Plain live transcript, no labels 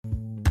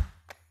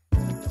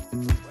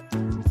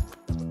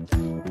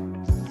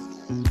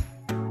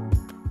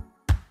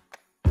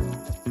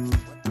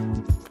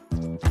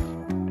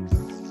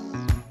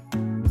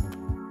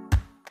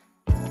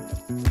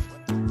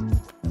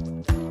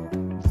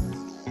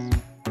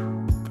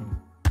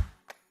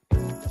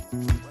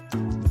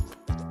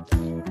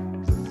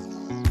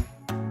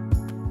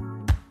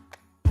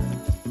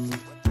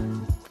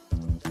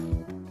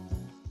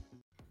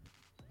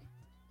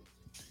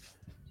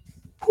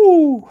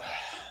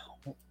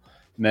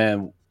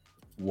Man,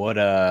 what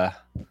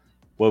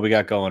what we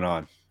got going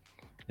on?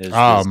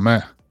 Oh Is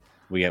man,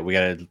 we got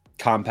a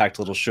compact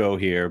little show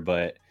here,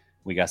 but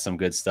we got some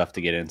good stuff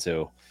to get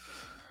into.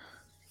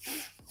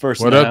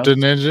 First what up, the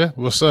Mavs, ninja?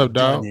 What's up, the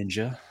dog?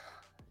 ninja.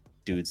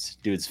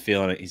 Dude's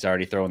feeling it. He's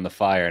already throwing the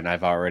fire, and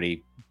I've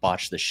already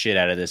botched the shit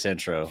out of this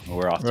intro.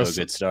 We're off to a What's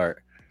good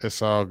start.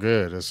 It's all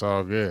good. It's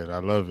all good. I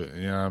love it.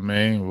 You know what I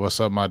mean? What's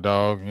up, my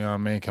dog? You know what I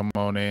mean? Come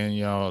on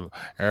in.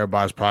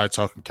 Everybody's probably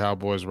talking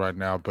Cowboys right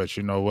now, but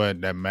you know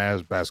what? That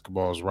Mavs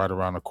basketball is right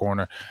around the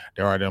corner.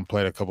 They already done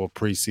played a couple of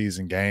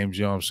preseason games.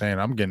 You know what I'm saying?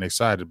 I'm getting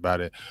excited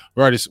about it.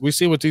 We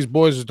see what these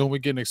boys are doing. We're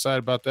getting excited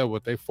about that.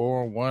 What they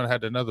 4-1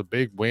 had another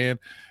big win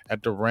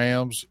at the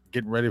Rams.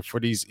 Getting ready for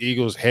these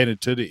Eagles.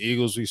 Headed to the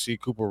Eagles. We see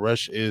Cooper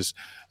Rush is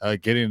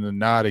getting the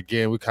nod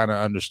again. We kind of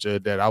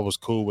understood that. I was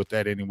cool with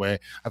that anyway.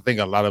 I think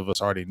a lot of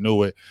us already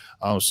knew it.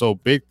 So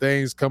big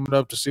things coming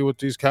up to see what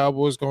these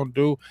Cowboys going to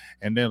do.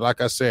 And then,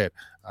 like I said,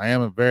 I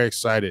am very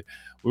excited.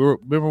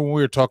 Remember when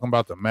we were talking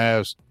about the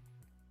Mavs.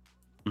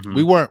 We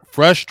Mm-hmm. weren't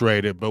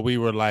frustrated, but we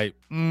were like,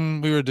 we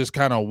were just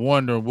kind of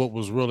wondering what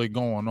was really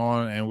going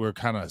on, and we are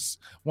kind of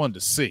wanted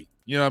to see.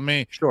 You know what I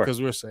mean? Sure. Because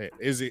we are saying,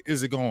 is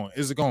it going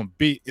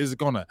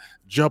to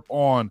jump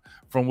on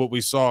from what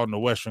we saw in the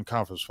Western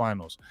Conference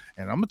Finals?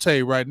 And I'm gonna tell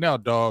you right now,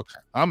 dog,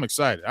 I'm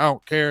excited. I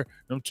don't care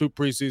them two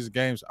preseason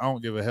games. I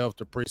don't give a hell if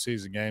the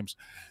preseason games.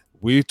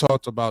 We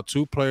talked about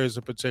two players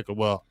in particular.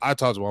 Well, I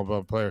talked about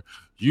one player.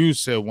 You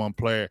said one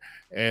player.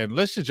 And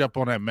let's just jump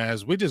on that,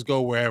 Maz. We just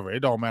go wherever.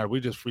 It don't matter. We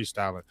just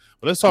freestyling.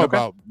 But let's talk Okay.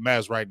 about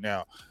Maz right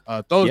now.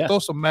 Throw, Yeah. throw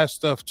some Maz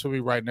stuff to me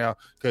right now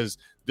because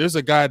there's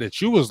a guy that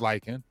you was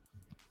liking.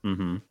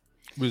 Mm-hmm.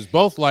 We was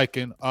both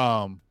liking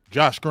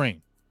Josh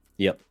Green.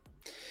 Yep.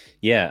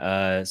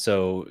 Yeah.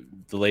 So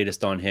the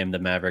latest on him, the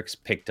Mavericks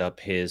picked up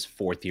his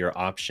fourth-year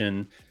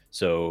option.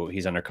 So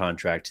he's under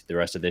contract the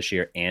rest of this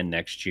year and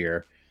next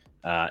year.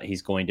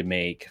 He's going to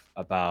make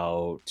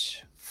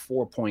about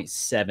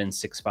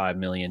 4.765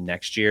 million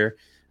next year.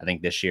 I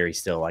think this year he's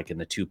still like in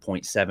the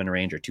 2.7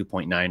 range or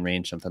 2.9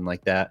 range, something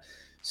like that.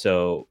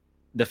 So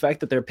the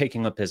fact that they're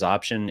picking up his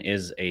option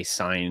is a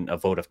sign, a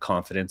vote of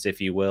confidence, if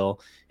you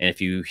will. And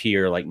if you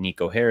hear like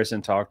Nico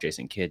Harrison talk,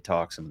 Jason Kidd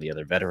talk, some of the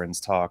other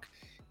veterans talk,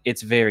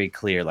 it's very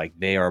clear like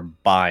they are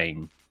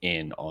buying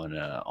in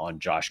on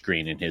Josh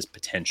Green and his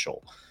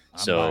potential. I'm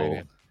buying So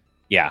in.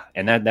 yeah,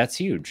 and that's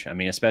huge. I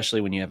mean,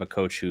 especially when you have a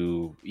coach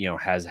who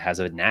has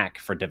a knack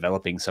for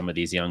developing some of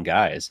these young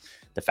guys.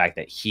 The fact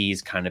that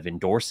he's kind of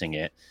endorsing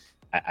it,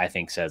 I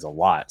think, says a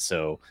lot.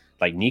 So,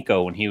 like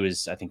Nico, when he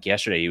was, I think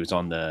yesterday, he was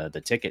on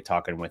the ticket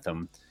talking with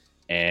him,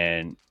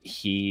 and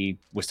he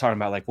was talking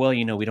about like, well,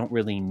 we don't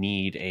really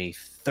need a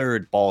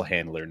third ball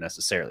handler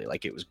necessarily.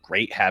 Like it was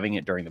great having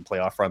it during the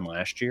playoff run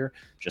last year,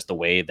 just the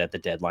way that the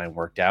deadline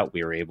worked out.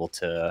 We were able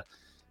to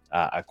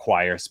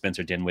acquire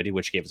Spencer Dinwiddie,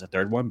 which gave us a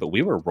third one, but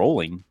we were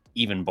rolling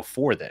even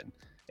before then.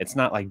 It's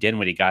not like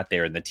Dinwiddie got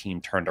there and the team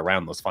turned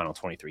around those final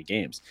 23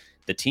 games.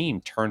 The team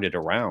turned it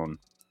around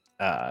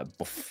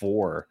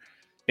before,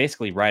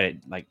 basically right at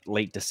like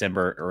late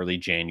December, early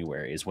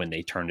January is when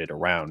they turned it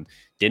around.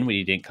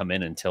 Dinwiddie didn't come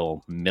in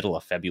until middle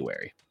of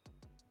February.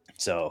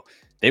 So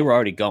they were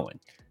already going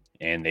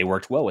and they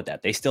worked well with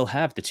that. They still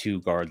have the two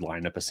guard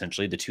lineup,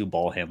 essentially the two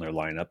ball handler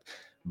lineup.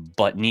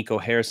 But Nico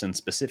Harrison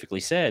specifically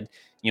said,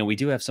 we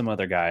do have some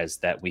other guys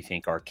that we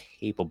think are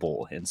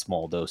capable in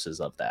small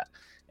doses of that.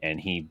 And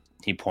he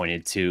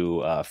pointed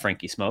to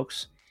Frankie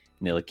Smokes,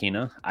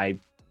 Ntilikina.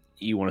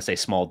 You want to say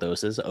small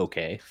doses?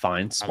 Okay,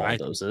 fine, I small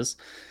like him. doses.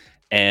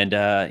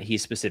 And he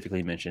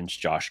specifically mentions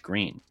Josh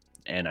Green.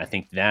 And I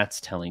think that's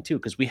telling too,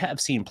 because we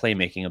have seen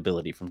playmaking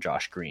ability from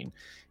Josh Green.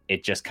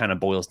 It just kind of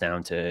boils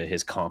down to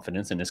his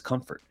confidence and his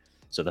comfort.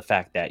 So the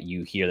fact that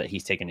you hear that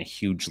he's taken a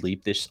huge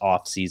leap this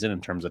offseason in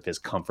terms of his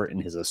comfort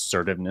and his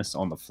assertiveness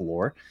on the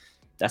floor,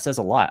 that says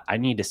a lot. I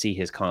need to see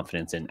his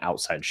confidence in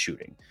outside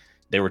shooting.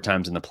 There were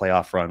times in the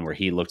playoff run where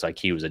he looked like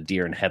he was a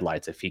deer in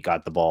headlights if he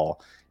got the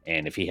ball.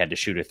 And if he had to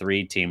shoot a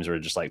three, teams were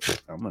just like,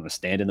 I'm going to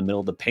stand in the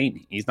middle of the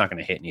paint. He's not going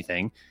to hit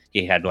anything.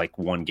 He had like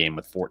one game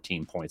with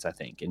 14 points, I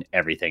think, and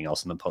everything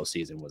else in the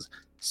postseason was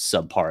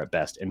subpar at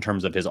best in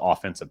terms of his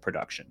offensive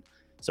production.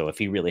 So if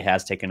he really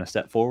has taken a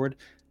step forward,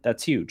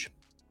 that's huge.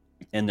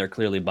 And they're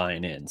clearly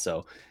buying in.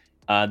 So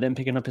then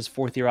picking up his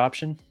fourth-year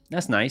option,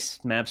 that's nice.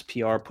 Mavs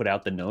PR put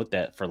out the note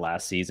that for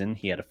last season,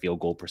 he had a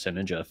field goal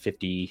percentage of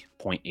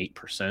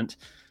 50.8%,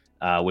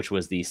 which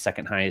was the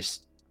second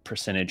highest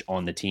percentage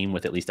on the team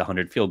with at least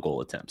 100 field goal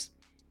attempts.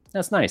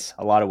 That's nice.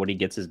 A lot of what he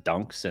gets is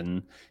dunks,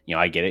 and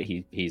I get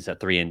it. He's a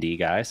 3-and-D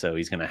guy, so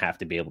he's going to have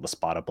to be able to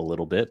spot up a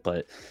little bit,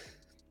 but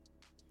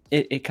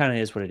it kind of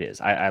is what it is.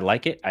 I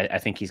like it. I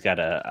think he's got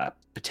a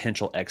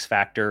potential X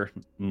factor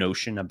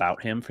notion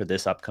about him for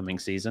this upcoming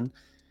season.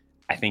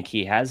 I think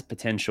he has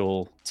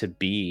potential to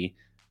be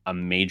a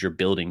major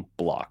building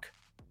block,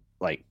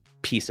 like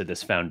piece of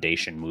this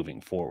foundation moving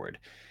forward.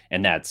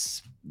 And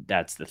that's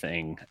the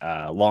thing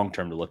long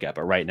term to look at.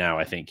 But right now,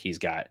 I think he's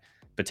got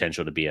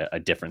potential to be a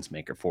difference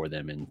maker for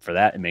them. And for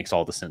that, it makes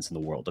all the sense in the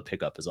world to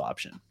pick up his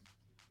option.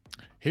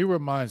 He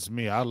reminds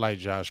me, I like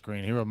Josh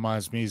Green. He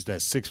reminds me he's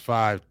that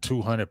 6'5",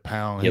 200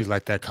 pound. He's Yep.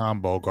 like that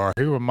combo guard.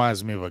 He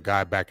reminds me of a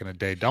guy back in the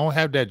day. Don't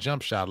have that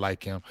jump shot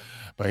like him,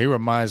 but he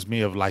reminds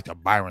me of like a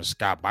Byron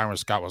Scott. Byron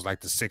Scott was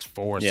like the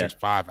 6'4", Yeah.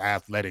 6'5",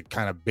 athletic,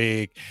 kind of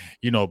big,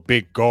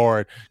 big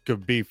guard,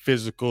 could be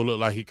physical, look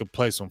like he could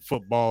play some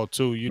football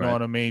too. You know Right.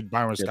 what I mean?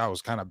 Byron Yep. Scott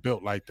was kind of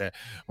built like that.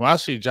 When I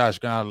see Josh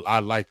Green, I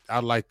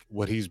like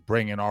what he's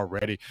bringing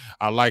already.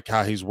 I like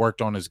how he's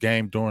worked on his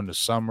game during the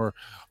summer.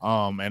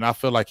 And I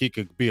feel like he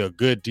could be a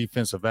good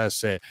defensive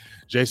asset.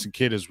 Jason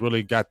Kidd has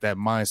really got that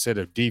mindset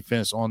of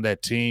defense on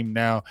that team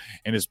now,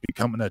 and it's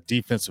becoming a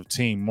defensive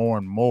team more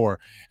and more.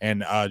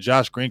 And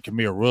Josh Green can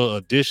be a real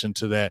addition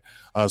to that,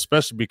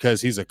 especially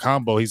because he's a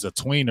combo, he's a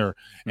tweener,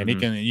 and he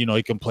Hmm. can,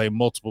 he can play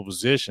multiple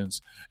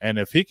positions. And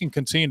if he can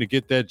continue to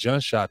get that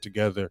jump shot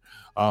together,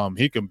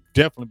 he can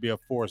definitely be a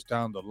force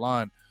down the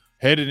line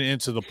headed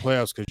into the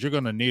playoffs, because you're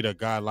going to need a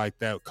guy like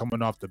that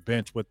coming off the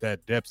bench with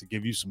that depth to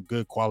give you some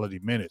good quality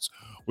minutes.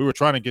 We were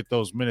trying to get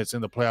those minutes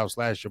in the playoffs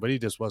last year, but he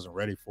just wasn't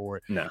ready for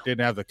it. No.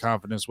 Didn't have the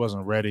confidence,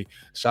 wasn't ready.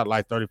 Shot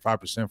like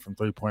 35% from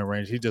 3-point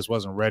range. He just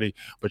wasn't ready.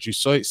 But you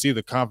see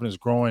the confidence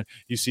growing.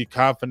 You see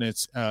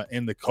confidence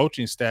in the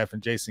coaching staff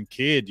and Jason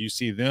Kidd. You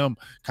see them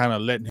kind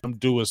of letting him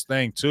do his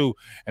thing too.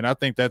 And I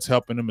think that's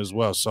helping him as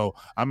well. So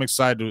I'm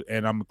excited,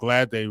 and I'm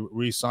glad they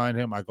re-signed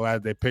him. I'm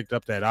glad they picked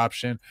up that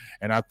option.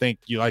 And I think,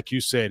 like you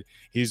said,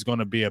 he's going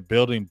to be a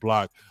building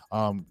block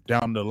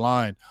down the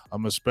line,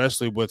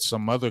 especially with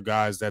some other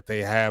guys that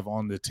they have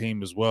on the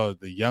team as well,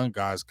 the young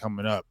guys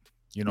coming up.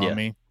 You know what I Yeah.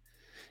 mean?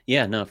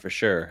 Yeah, no, for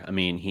sure. I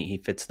mean, he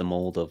fits the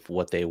mold of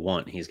what they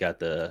want. He's got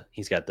the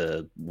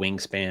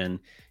wingspan.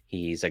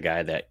 He's a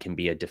guy that can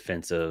be a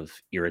defensive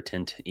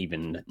irritant.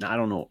 Even I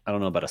don't know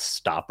about a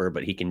stopper,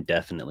 but he can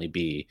definitely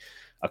be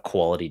a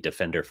quality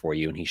defender for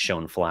you. And he's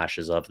shown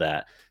flashes of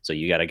that. So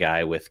you got a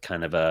guy with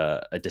kind of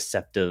a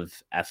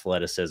deceptive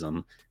athleticism,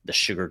 the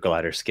sugar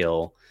glider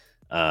skill,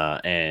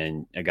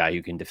 and a guy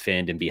who can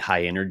defend and be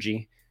high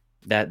energy.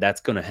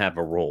 That's going to have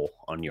a role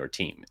on your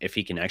team if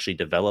he can actually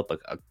develop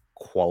a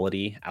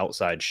quality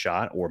outside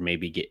shot, or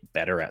maybe get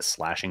better at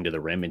slashing to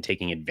the rim and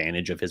taking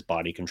advantage of his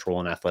body control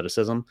and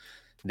athleticism,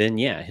 then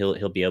yeah,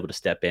 he'll be able to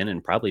step in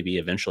and probably be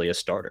eventually a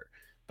starter.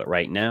 But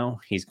right now,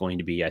 he's going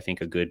to be, I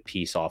think, a good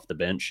piece off the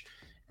bench,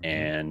 Mm-hmm.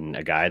 and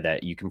a guy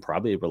that you can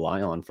probably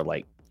rely on for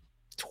like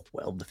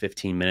 12 to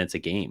 15 minutes a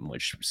game,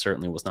 which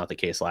certainly was not the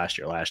case last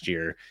year. Last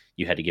year,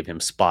 you had to give him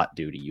spot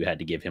duty. You had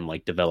to give him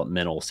like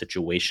developmental,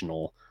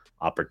 situational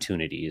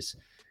opportunities.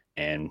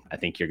 And I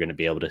think you're going to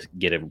be able to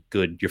get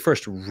your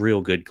first real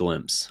good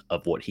glimpse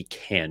of what he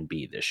can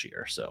be this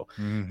year. So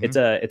Mm-hmm. it's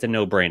a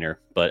no brainer,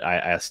 but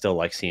I still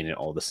like seeing it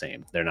all the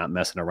same. They're not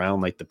messing around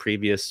like the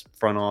previous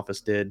front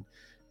office did.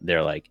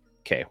 They're like,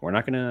 okay, we're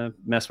not going to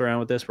mess around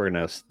with this. We're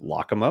going to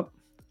lock him up.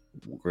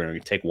 We're going to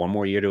take one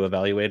more year to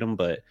evaluate him,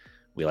 but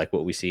we like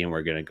what we see, and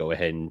we're going to go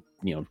ahead and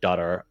dot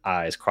our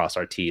I's, cross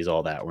our T's,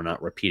 all that. We're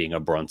not repeating a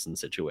Brunson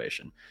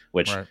situation,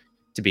 which, Right.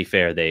 to be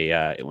fair, they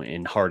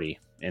in Hardy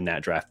in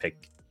that draft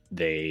pick,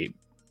 they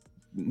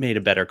made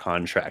a better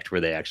contract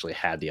where they actually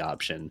had the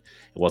option.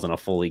 It wasn't a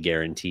fully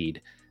guaranteed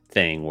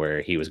thing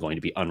where he was going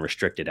to be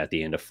unrestricted at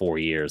the end of 4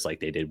 years like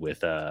they did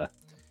with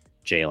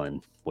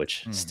Jalen,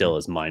 which Mm-hmm. still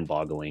is mind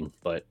boggling,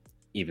 but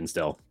even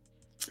still.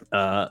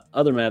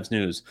 Other Mavs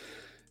news.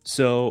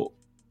 So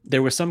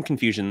there was some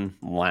confusion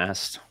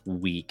last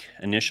week,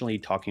 initially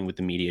talking with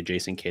the media,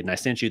 Jason Kidd, and I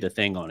sent you the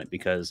thing on it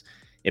because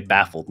it Mm-hmm.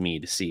 baffled me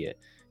to see it.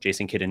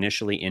 Jason Kidd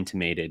initially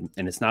intimated,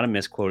 and it's not a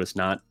misquote, it's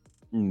not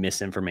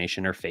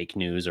misinformation or fake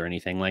news or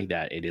anything like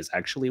that. It is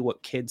actually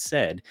what Kidd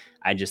said.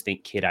 I just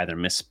think Kidd either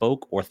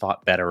misspoke or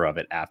thought better of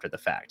it after the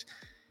fact.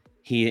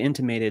 He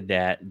intimated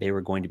that they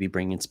were going to be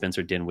bringing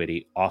Spencer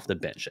Dinwiddie off the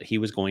bench, that he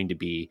was going to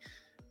be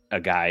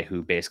a guy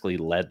who basically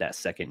led that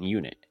second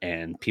unit.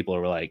 And people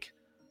were like,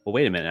 well,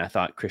 wait a minute. I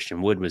thought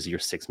Christian Wood was your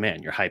sixth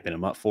man. You're hyping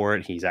him up for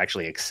it. He's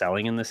actually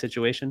excelling in this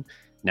situation.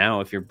 Now,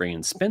 if you're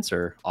bringing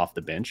Spencer off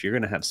the bench, you're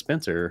going to have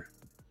Spencer,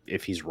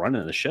 if he's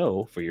running the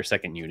show for your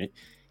second unit,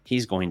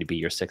 he's going to be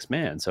your sixth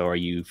man. So are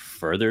you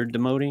further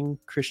demoting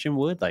Christian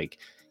Wood? Like,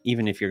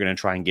 even if you're going to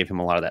try and give him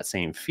a lot of that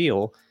same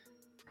feel,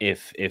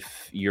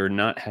 if you're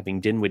not having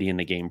Dinwiddie in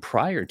the game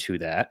prior to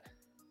that,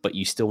 but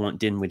you still want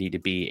Dinwiddie to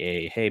be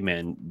a, hey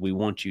man, we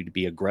want you to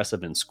be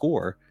aggressive and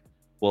score.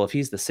 Well, if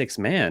he's the sixth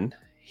man,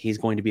 he's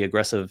going to be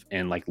aggressive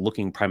and like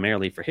looking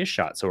primarily for his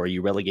shot. So are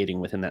you relegating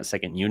within that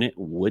second unit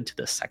Wood to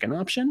the second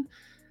option?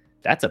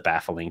 That's a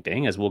baffling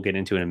thing, as we'll get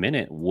into in a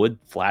minute. Wood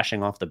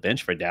flashing off the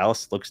bench for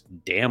Dallas looks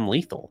damn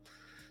lethal.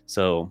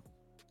 So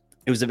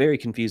it was a very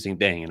confusing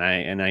thing,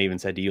 and I even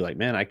said to you, like,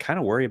 man, I kind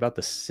of worry about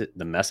the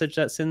message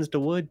that sends to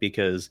Wood,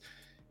 because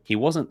he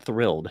wasn't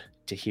thrilled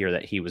to hear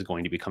that he was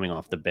going to be coming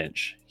off the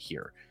bench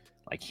here.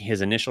 Like,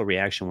 his initial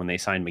reaction when they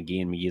signed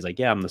McGee, and McGee's like,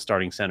 yeah, I'm the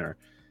starting center.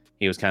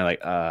 He was kind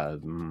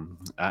of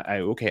like,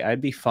 okay,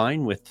 I'd be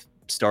fine with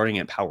starting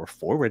at power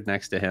forward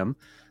next to him.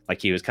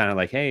 Like, he was kind of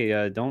like,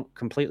 hey, don't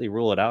completely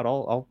rule it out.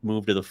 I'll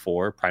move to the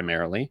four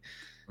primarily.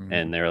 Mm-hmm.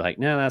 And they were like,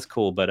 no, that's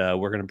cool, but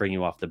we're going to bring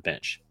you off the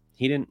bench.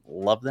 He didn't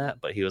love that,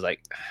 but he was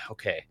like,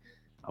 okay,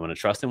 I'm gonna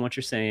trust in what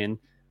you're saying.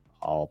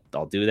 I'll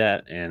do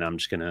that, and I'm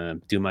just gonna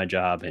do my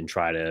job and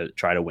try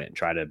to win,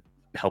 try to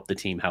help the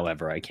team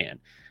however I can.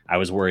 I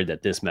was worried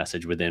that this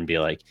message would then be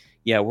like,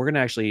 yeah, we're gonna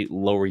actually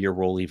lower your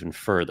role even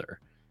further.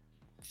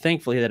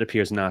 Thankfully, that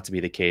appears not to be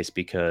the case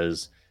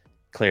because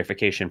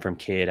clarification from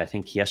Kidd, I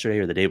think yesterday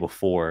or the day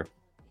before,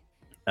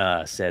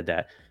 said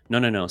that no,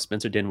 no, no,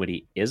 Spencer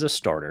Dinwiddie is a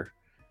starter.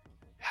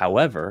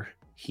 However,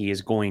 he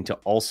is going to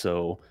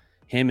also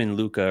him and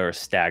Luca are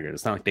staggered.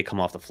 It's not like they come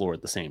off the floor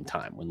at the same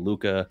time. When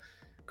Luca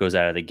goes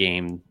out of the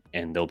game,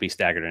 and they'll be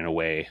staggered in a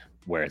way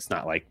where it's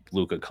not like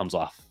Luca comes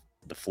off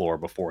the floor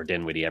before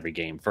Dinwiddie every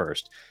game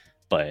first.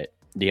 But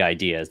the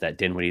idea is that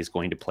Dinwiddie is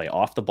going to play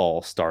off the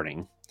ball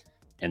starting,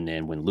 and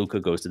then when Luca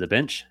goes to the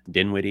bench,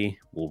 Dinwiddie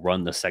will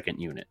run the second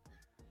unit.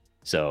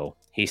 So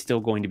he's still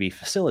going to be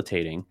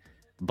facilitating,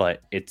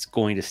 but it's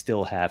going to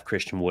still have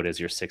Christian Wood as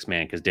your sixth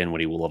man because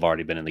Dinwiddie will have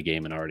already been in the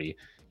game and already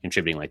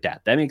contributing like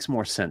that. That makes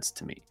more sense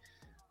to me.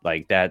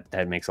 Like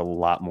that makes a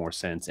lot more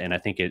sense. And I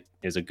think it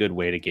is a good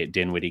way to get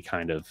Dinwiddie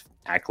kind of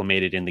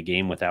acclimated in the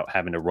game without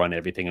having to run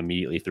everything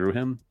immediately through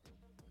him.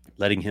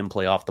 Letting him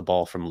play off the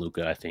ball from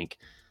Luca, I think,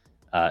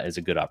 is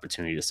a good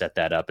opportunity to set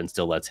that up and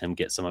still lets him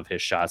get some of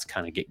his shots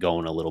kind of get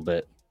going a little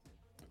bit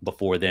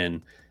before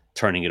then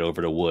turning it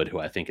over to Wood, who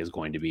I think is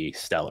going to be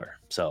stellar.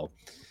 So,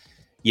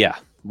 yeah.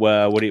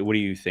 Well, what do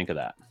you think of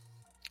that?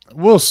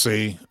 We'll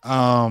see.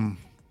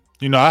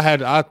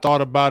 I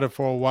thought about it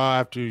for a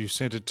while after you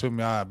sent it to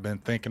me. I've been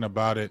thinking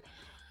about it.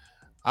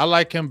 I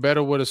like him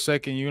better with a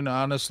second unit,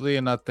 honestly,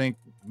 and I think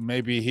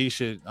maybe he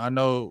should.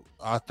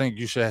 I think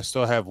you should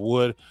still have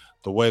Wood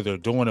the way they're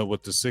doing it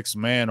with the sixth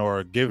man,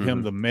 or give him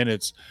Mm-hmm. the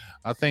minutes.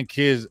 I think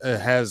his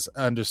has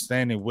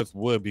understanding with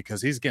Wood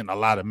because he's getting a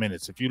lot of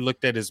minutes. If you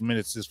looked at his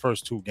minutes, his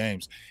first two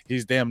games,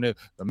 he's damn near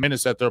the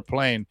minutes that they're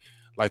playing.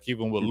 Like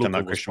even with You talking Luca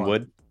about was Christian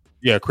playing, Wood?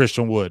 yeah,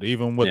 Christian Wood,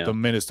 even with Yeah. the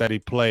minutes that he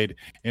played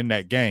in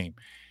that game,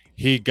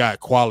 he got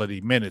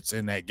quality minutes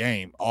in that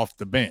game off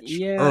the bench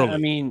Yeah, I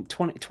early. mean,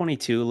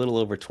 22, a little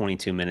over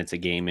 22 minutes a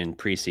game in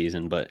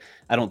preseason, but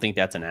I don't think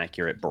that's an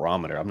accurate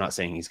barometer. I'm not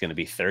saying he's going to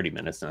be 30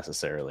 minutes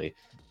necessarily,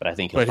 but I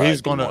think he'll But probably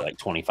he's be more gonna like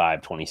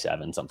 25,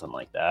 27, something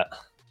like that.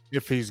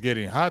 if he's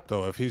getting hot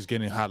though, if he's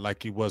getting hot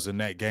like he was in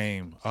that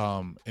game,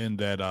 in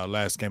that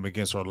last game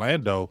against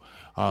Orlando,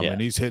 Yeah. and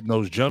he's hitting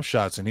those jump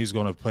shots, and he's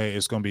going to play.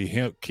 It's going to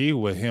be key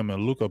with him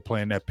and Luca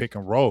playing that pick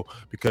and roll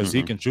because he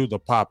Hmm. can shoot the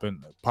pop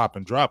and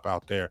drop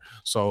out there.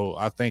 So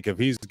I think if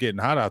he's getting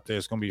hot out there,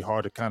 it's going to be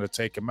hard to kind of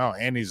take him out.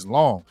 And he's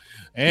long,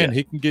 Yeah. and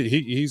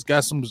he's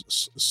got some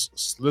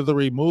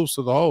slithery moves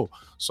to the hole.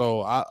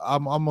 So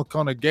I'm gonna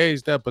kind of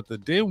gauge that. But the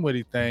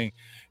Dinwiddie thing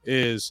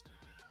is,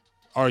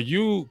 are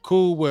you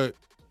cool with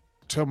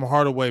Tim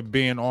Hardaway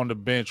being on the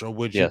bench, or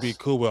would you be Yes.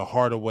 cool with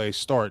Hardaway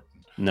starting?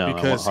 No, I want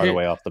Because here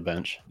Hardaway off the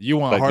bench. you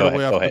want But go Hardaway ahead.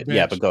 Go off the ahead.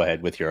 Yeah, but bench go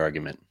ahead with your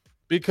argument.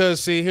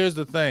 because see, here's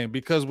the thing.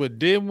 Because with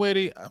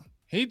Dinwiddie,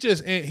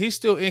 he's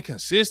still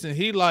inconsistent.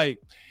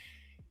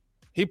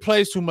 He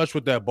plays too much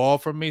with that ball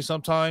for me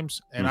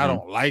sometimes, and I Hmm.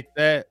 don't like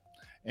that.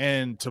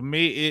 And to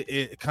me,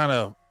 it kind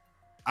of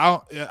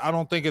I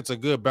don't think it's a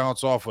good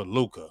bounce off with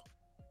Luca.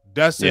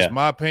 That's just Yeah.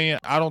 my opinion.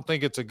 I don't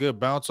think it's a good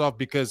bounce off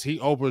because he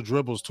over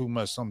dribbles too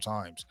much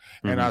sometimes.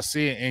 And Hmm. I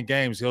see it in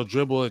games. He'll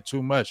dribble it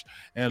too much.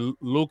 And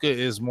Luca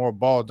is more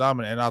ball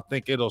dominant. And I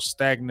think it'll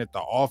stagnate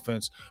the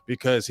offense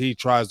because he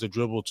tries to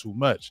dribble too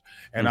much.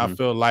 And I Hmm.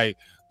 feel like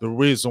the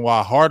reason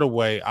why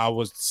Hardaway, I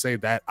would say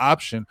that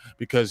option,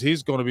 because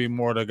he's going to be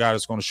more the guy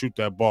that's going to shoot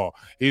that ball.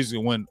 He's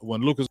when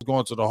Luca's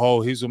going to the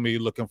hole, he's going to be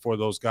looking for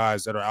those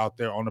guys that are out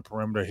there on the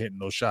perimeter hitting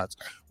those shots.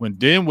 When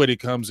Dinwiddie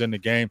comes in the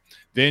game,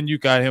 then you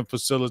got him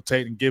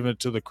facilitating, giving it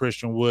to the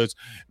Christian Woods.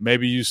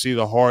 Maybe you see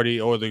the Hardy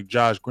or the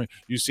Josh Green.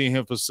 You see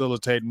him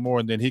facilitating more,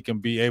 and then he can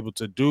be able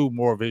to do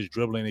more of his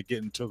dribbling and get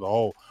into the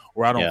hole.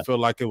 Where I don't Yeah. feel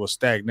like it was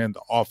stagnant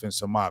the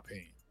offense, in my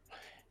opinion.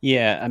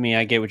 Yeah, I mean,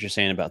 I get what you're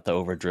saying about the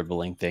over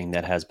dribbling thing.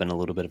 That has been a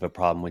little bit of a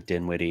problem with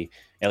Dinwiddie,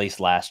 at least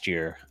last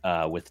year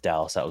with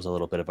Dallas. That was a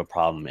little bit of a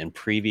problem. In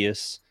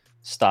previous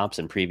stops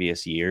in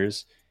previous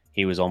years,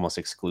 he was almost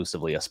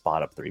exclusively a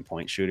spot up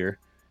 3-point shooter.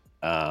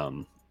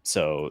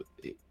 So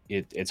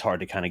it's hard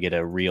to kind of get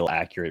a real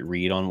accurate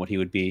read on what he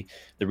would be.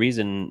 The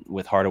reason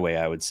with Hardaway,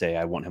 I would say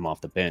I want him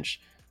off the bench.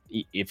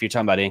 If you're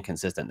talking about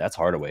inconsistent, that's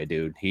Hardaway,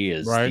 dude. He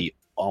is Right?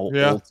 the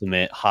Yeah.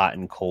 ultimate hot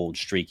and cold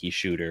streaky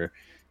shooter.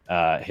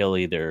 He'll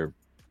either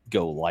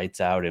go lights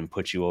out and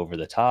put you over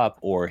the top,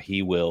 or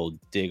he will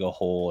dig a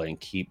hole and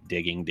keep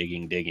digging,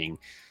 digging, digging.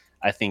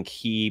 I think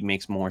he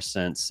makes more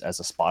sense as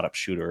a spot up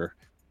shooter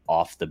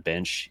off the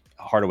bench.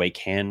 Hardaway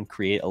can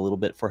create a little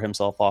bit for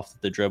himself off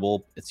the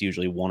dribble. It's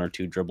usually one or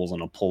two dribbles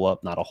on a pull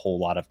up, not a whole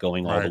lot of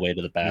going all the Right. way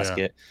to the Yeah.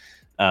 basket.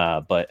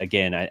 But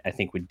again, I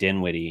think with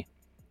Dinwiddie,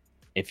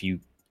 if you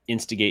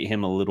instigate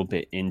him a little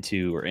bit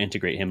into or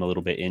integrate him a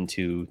little bit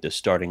into the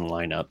starting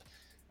lineup,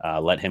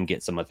 let him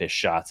get some of his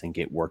shots and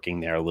get working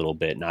there a little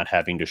bit, not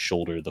having to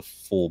shoulder the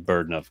full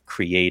burden of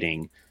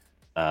creating.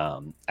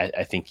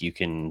 I think you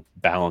can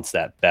balance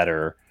that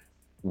better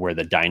where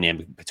the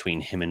dynamic between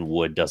him and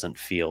Wood doesn't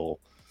feel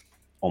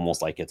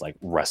almost like it's like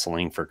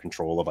wrestling for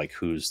control of like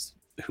who's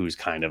who's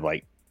kind of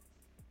like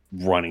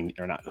running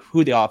or not,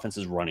 who the offense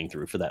is running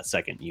through for that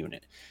second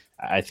unit.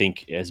 I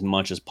think as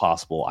much as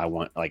possible, I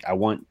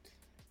want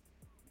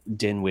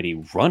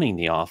Dinwiddie running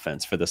the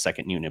offense for the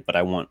second unit, but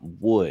I want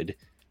Wood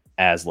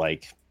as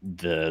like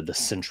the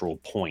central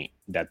point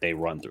that they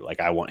run through.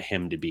 Like I want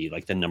him to be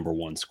like the number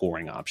one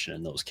scoring option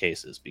in those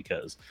cases,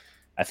 because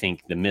I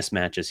think the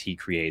mismatches he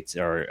creates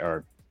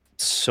are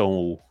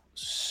so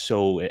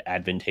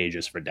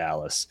advantageous for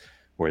Dallas.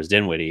 Whereas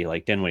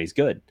Dinwiddie's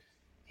good.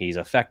 He's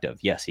effective.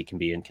 Yes, he can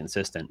be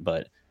inconsistent,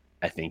 but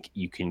I think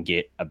you can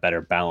get a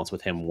better balance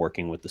with him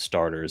working with the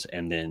starters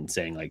and then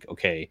saying like,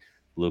 okay,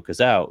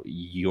 Luka's out.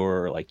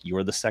 You're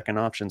the second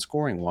option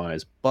scoring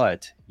wise,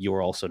 but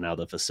you're also now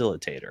the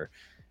facilitator.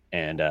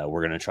 And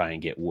we're going to try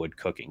and get Wood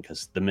cooking,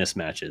 because the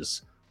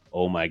mismatches,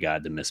 oh my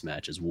God, the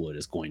mismatches Wood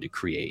is going to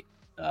create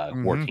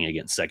working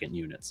against second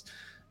units.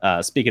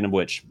 Speaking of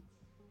which,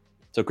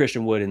 so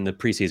Christian Wood in the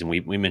preseason,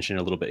 we mentioned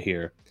a little bit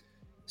here.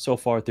 So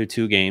far through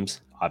 2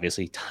 games,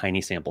 obviously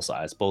tiny sample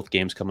size, both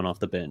games coming off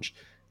the bench,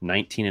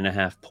 19 and a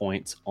half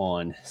points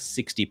on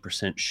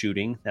 60%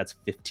 shooting. That's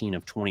 15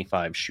 of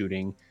 25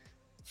 shooting,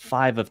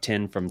 5 of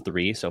 10 from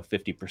 3, so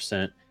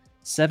 50%.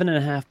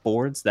 7.5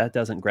 boards, that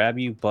doesn't grab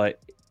you, but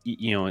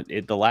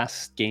the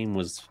last game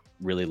was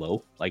really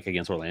low. Like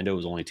against Orlando, it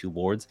was only 2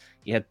 boards.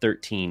 He had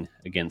 13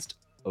 against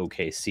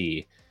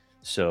OKC.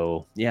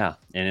 So yeah,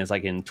 and it's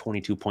like in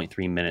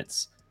 22.3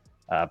 minutes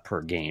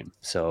per game.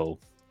 So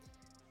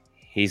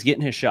he's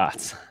getting his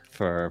shots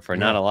for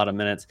not a lot of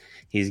minutes.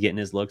 He's getting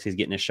his looks, he's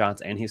getting his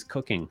shots, and he's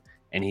cooking,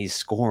 and he's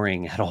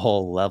scoring at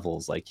all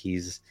levels. Like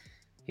he's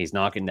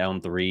knocking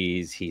down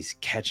threes, he's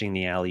catching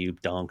the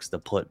alley-oop dunks, the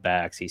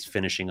putbacks, he's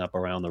finishing up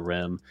around the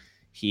rim.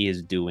 He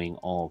is doing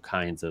all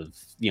kinds of,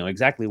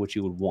 exactly what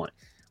you would want.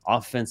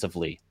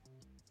 Offensively,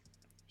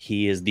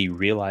 he is the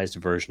realized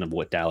version of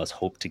what Dallas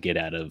hoped to get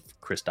out of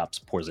Kristaps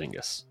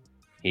Porzingis.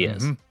 He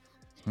is.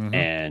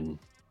 And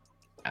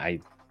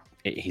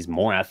he's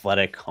more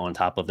athletic on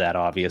top of that,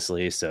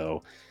 obviously.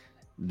 So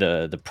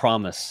the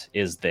promise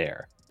is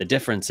there. The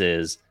difference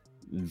is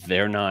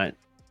they're not,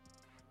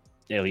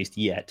 at least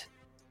yet,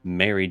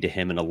 married to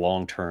him in a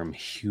long-term,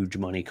 huge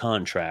money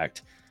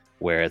contract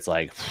where it's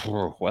like,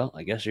 well,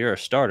 I guess you're a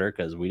starter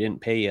because we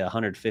didn't pay you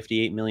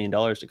 $158 million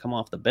to come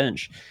off the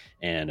bench.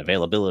 And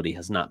availability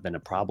has not been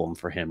a problem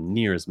for him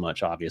near as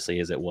much,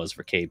 obviously, as it was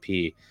for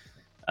KP.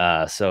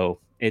 So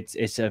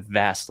it's a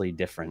vastly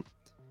different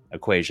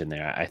equation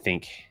there. I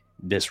think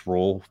this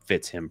role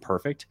fits him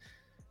perfect.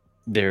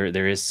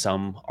 There is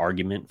some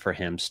argument for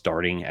him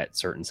starting at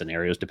certain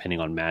scenarios depending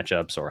on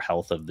matchups or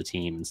health of the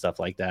team and stuff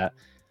like that.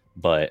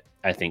 But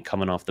I think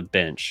coming off the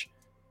bench,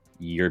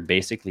 you're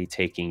basically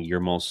taking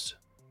your most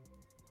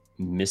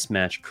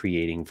mismatch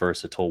creating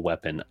versatile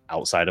weapon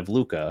outside of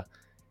Luka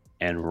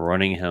and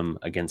running him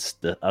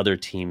against the other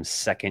team's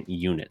second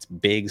units,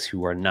 bigs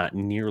who are not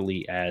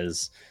nearly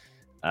as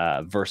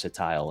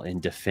versatile in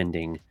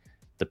defending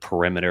the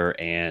perimeter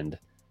and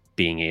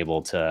being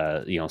able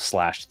to,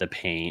 slash the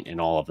paint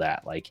and all of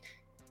that. Like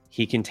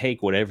he can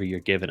take whatever you're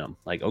giving him.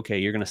 Like, okay,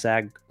 you're going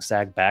to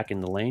sag back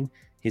in the lane.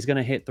 He's going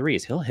to hit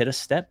threes. He'll hit a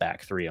step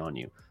back 3 on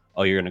you.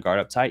 Oh, you're going to guard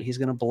up tight. He's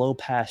going to blow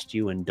past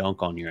you and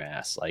dunk on your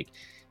ass. Like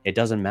it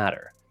doesn't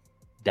matter.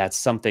 That's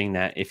something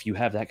that if you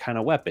have that kind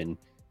of weapon,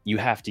 you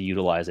have to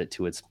utilize it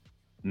to its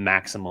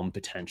maximum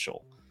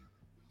potential.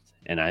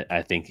 And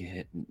I think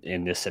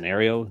in this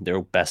scenario,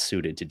 they're best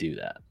suited to do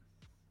that.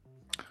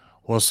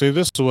 Well, see,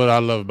 this is what I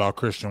love about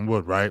Christian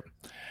Wood, right?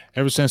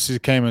 Ever since he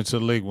came into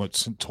the league with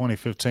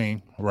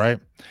 2015, right?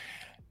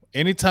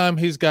 Anytime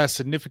he's got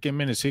significant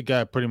minutes, he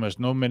got pretty much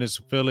no minutes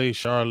in Philly,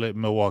 Charlotte,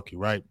 Milwaukee,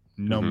 right?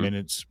 No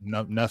minutes,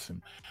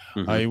 nothing.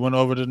 He went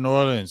over to New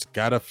Orleans,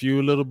 got a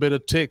few little bit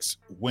of ticks,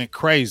 went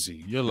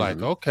crazy. You're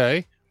like,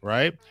 okay,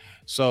 right?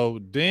 So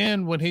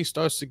then when he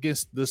starts to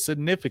get the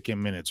significant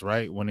minutes,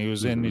 right? When he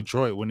was in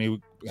Detroit, when he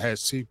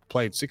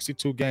played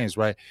 62 games,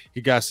 right?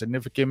 He got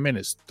significant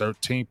minutes,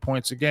 13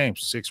 points a game,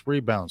 6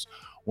 rebounds.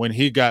 When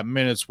he got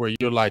minutes where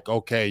you're like,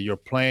 okay, you're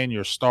playing,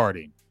 you're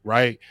starting,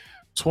 right?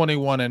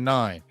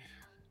 21-9.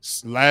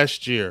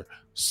 Last year,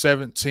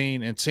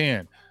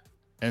 17-10.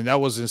 And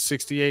that was in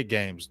 68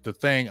 games. The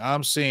thing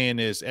I'm seeing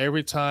is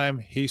every time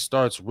he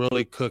starts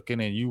really cooking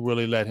and you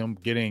really let him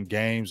get in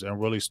games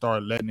and really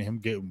start letting him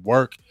get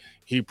work,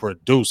 he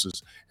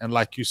produces. And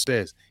like you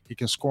said, he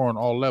can score on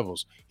all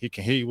levels.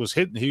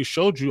 He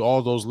showed you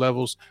all those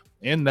levels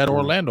in that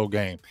Orlando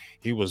game.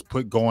 He was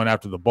going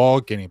after the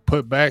ball, getting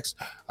putbacks.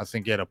 I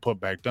think he had a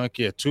putback dunk.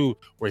 He had 2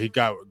 where he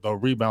got the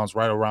rebounds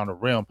right around the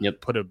rim,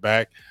 put it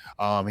back.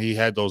 He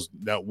had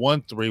that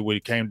 1 3 where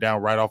he came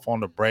down right off on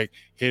the break,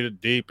 hit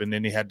it deep, and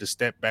then he had the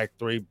step back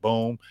 3,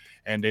 boom.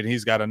 And then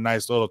he's got a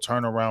nice little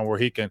turnaround where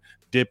he can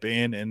dip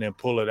in and then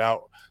pull it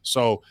out.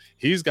 So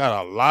he's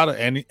got a lot of,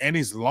 and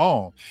he's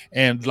long.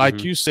 And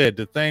like you said,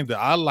 the thing that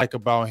I like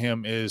about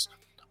him is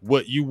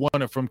what you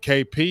wanted from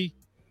KP,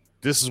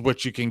 this is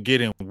what you can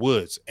get in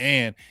Woods,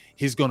 and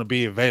he's going to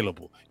be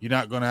available. You're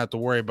not going to have to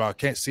worry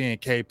about seeing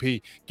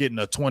KP getting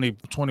a 20,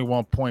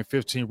 21 point,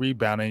 15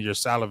 rebound, and you're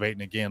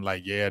salivating again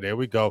like, yeah, there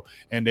we go.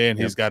 And then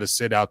Yep. he's got to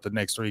sit out the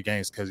next 3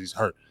 games because he's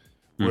hurt.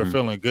 We're Mm-hmm.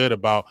 feeling good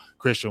about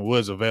Christian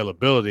Wood's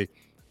availability,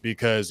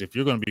 because if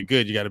you're going to be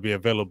good, you got to be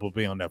available,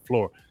 be on that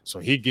floor. So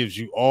he gives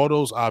you all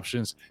those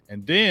options.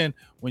 And then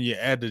when you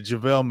add the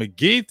JaVale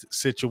McGee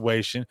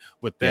situation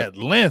with that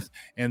length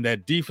and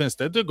that defense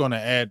that they're going to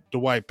add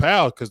Dwight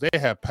Powell, because they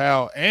have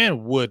Powell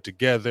and Wood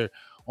together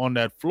on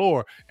that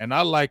floor. And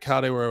I like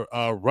how they were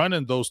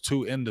running those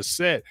two in the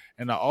set.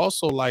 And I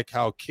also like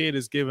how Kidd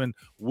is giving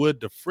Wood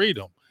the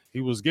freedom. He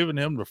was giving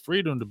him the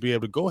freedom to be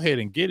able to go ahead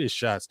and get his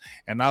shots.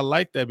 And I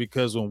like that,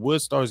 because when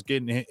Wood starts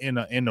getting in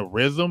a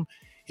rhythm,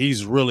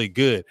 he's really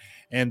good.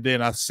 And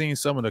then I've seen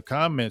some of the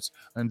comments,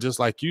 and just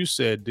like you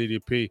said,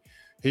 DDP,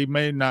 he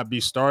may not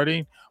be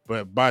starting,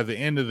 but by the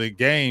end of the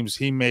games,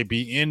 he may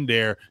be in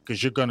there,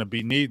 because you're going to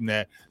be needing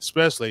that,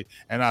 especially.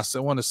 And I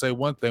want to say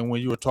one thing,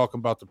 when you were talking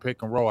about the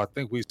pick and roll, I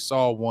think we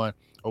saw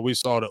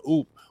the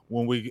oop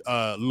when we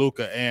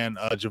Luka and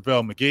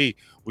JaVale McGee,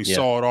 we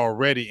saw it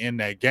already in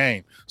that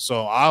game.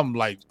 So I'm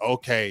like,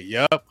 okay,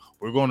 yep,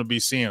 we're going to be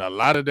seeing a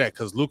lot of that,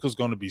 because Luka's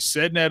going to be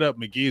setting that up.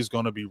 McGee is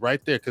going to be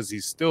right there, because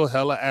he's still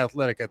hella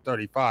athletic at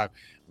 35.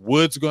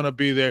 Wood's going to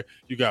be there.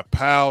 You got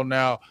Powell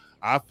now.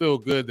 I feel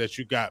good that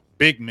you got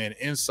big men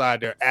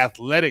inside there,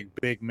 athletic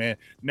big men.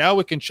 Now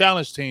we can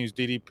challenge teams,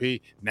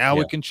 DDP. Now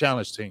we can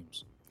challenge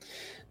teams.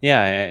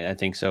 Yeah, I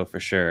think so for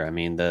sure. I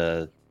mean,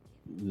 the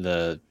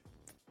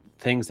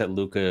things that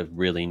Luka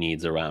really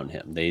needs around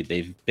him,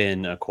 they've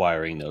been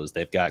acquiring those.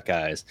 They've got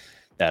guys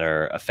that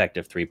are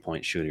effective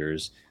 3-point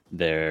shooters.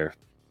 They're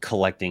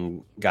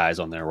collecting guys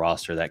on their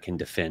roster that can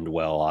defend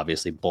well.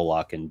 Obviously,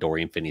 Bullock and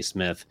Dorian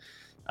Finney-Smith.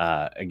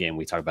 Again,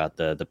 we talk about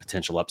the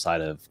potential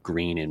upside of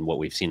Green and what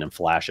we've seen in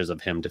flashes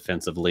of him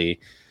defensively.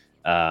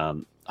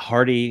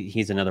 Hardy,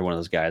 he's another one of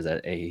those guys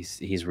that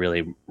he's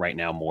really right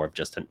now more of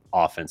just an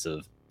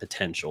offensive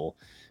potential.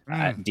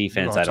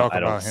 Defense, I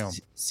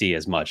don't see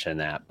as much in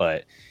that,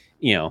 but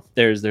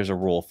there's a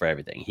rule for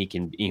everything. He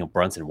can,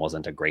 Brunson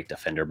wasn't a great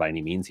defender by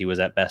any means. He was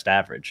at best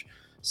average.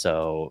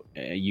 So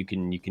you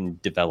can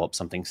develop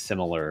something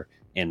similar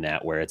in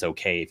that, where it's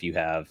okay if you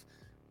have,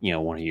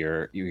 one of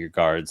your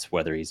guards,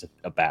 whether he's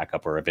a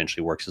backup or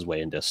eventually works his way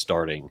into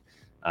starting,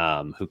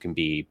 who can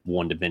be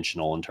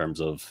one-dimensional in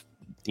terms of,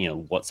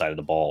 what side of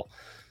the ball.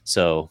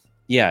 So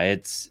yeah,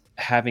 it's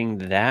having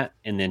that,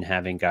 and then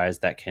having guys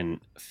that can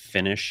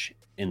finish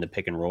in the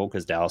pick and roll,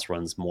 because Dallas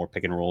runs more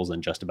pick and rolls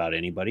than just about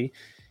anybody.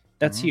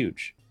 That's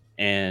huge.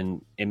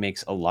 And it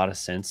makes a lot of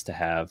sense to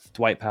have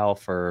Dwight Powell,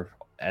 for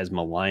as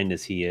maligned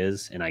as he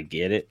is, and I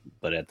get it,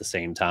 but at the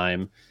same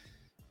time,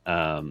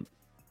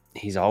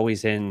 he's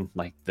always in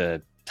like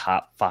the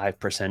top 5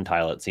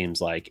 percentile, it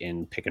seems like,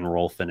 in pick and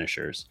roll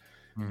finishers.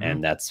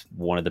 And that's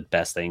one of the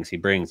best things he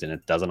brings. And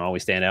it doesn't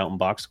always stand out in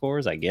box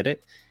scores. I get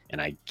it.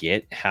 And I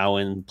get how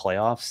in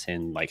playoffs,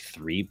 in like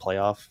 3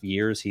 playoff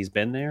years he's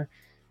been there,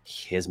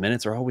 his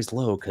minutes are always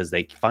low, because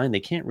they find they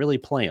can't really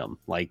play him.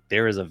 Like,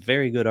 there is a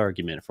very good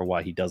argument for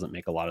why he doesn't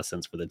make a lot of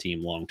sense for the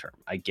team long term.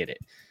 I get it.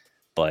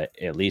 But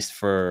at least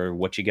for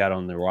what you got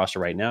on the roster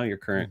right now, your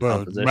current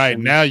composition. Right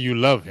now, you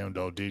love him,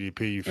 though,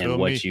 DDP. You feel me? And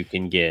what you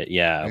can get,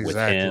 with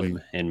him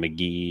and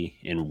McGee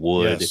and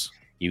Wood. Yes.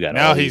 You got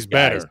now all he's these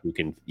guys better. who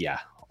can,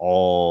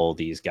 all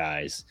these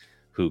guys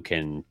who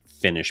can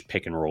finish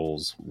pick and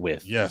rolls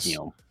with,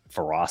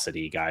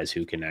 ferocity, guys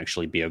who can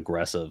actually be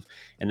aggressive.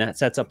 And that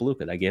sets up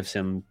Luka. That gives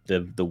him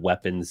the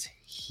weapons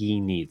he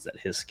needs, that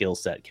his skill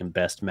set can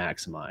best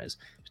maximize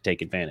to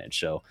take advantage.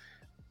 So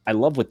I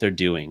love what they're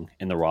doing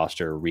in the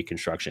roster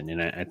reconstruction.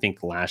 And I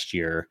think last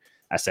year,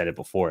 I said it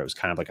before, it was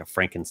kind of like a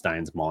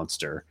Frankenstein's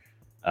monster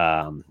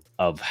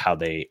of how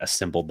they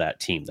assembled that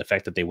team. The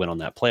fact that they went on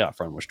that playoff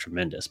run was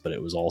tremendous, but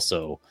it was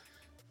also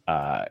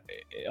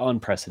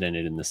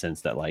unprecedented in the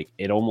sense that, like,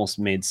 it almost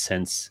made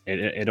sense.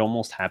 It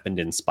almost happened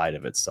in spite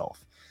of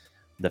itself.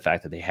 The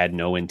fact that they had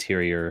no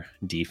interior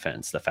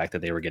defense, the fact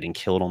that they were getting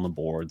killed on the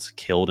boards,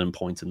 killed in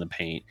points in the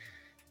paint,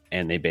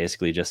 and they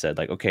basically just said,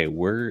 like, okay,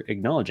 we're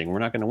acknowledging we're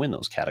not going to win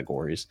those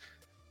categories,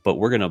 but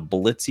we're going to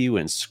blitz you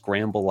and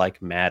scramble like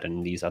mad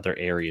in these other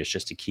areas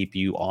just to keep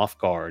you off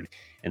guard.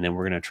 And then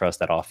we're going to trust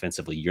that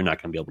offensively, you're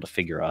not going to be able to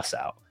figure us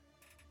out.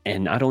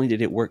 And not only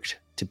did it work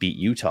to beat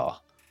Utah,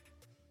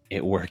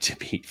 it worked to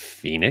beat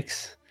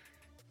Phoenix.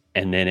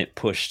 And then it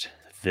pushed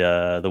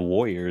the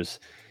Warriors.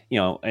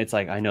 It's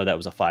like, I know that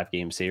was a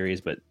 5-game series,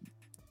 but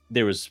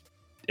there was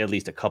at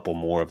least a couple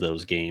more of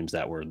those games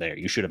that were there.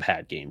 You should have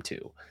had game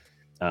 2.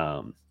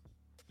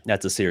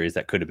 That's a series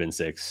that could have been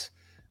 6.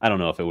 I don't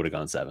know if it would have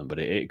gone 7, but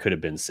it could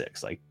have been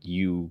 6. Like,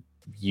 you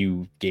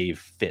gave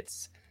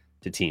fits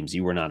to teams.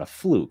 You were not a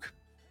fluke,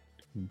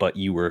 but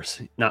you were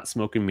not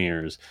smoke and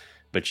mirrors,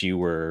 but you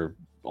were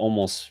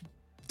almost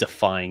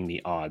defying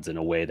the odds in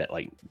a way that,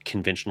 like,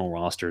 conventional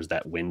rosters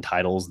that win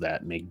titles,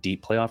 that make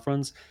deep playoff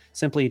runs,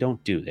 simply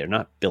don't do. They're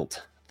not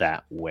built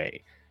that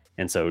way.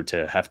 And so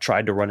to have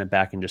tried to run it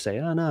back and just say,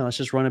 oh no, let's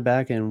just run it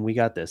back and we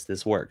got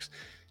this works.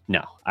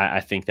 No,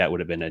 I think that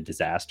would have been a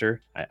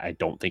disaster. I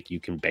don't think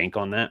you can bank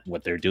on that.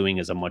 What they're doing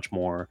is a much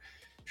more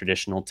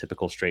traditional,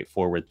 typical,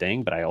 straightforward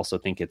thing, but I also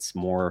think it's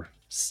more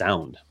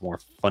sound, more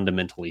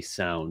fundamentally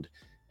sound.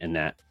 And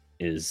that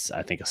is,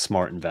 I think, a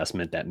smart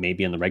investment that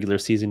maybe in the regular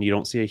season you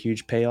don't see a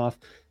huge payoff,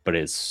 but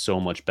it's so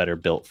much better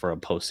built for a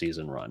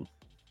postseason run.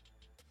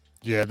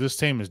 Yeah, this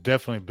team is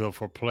definitely built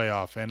for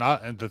playoff.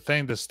 And the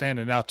thing that's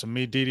standing out to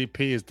me,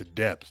 DDP, is the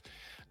depth.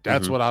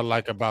 That's Hmm. what I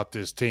like about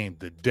this team,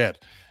 the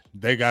depth.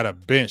 They got a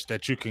bench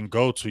that you can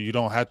go to. You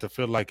don't have to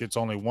feel like it's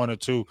only one or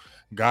two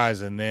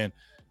guys, and then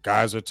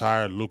guys are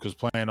tired. Luka's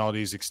playing all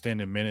these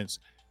extended minutes.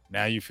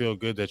 Now you feel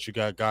good that you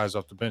got guys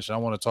off the bench. And I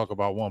want to talk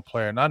about one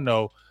player, and I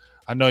know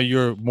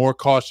you're more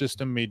cautious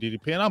than me,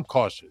 DDP, and I'm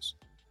cautious.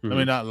 Let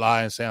me Hmm. not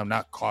lie and say I'm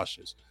not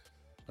cautious,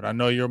 but I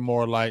know you're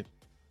more like,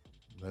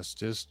 let's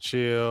just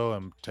chill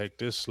and take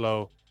this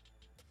slow.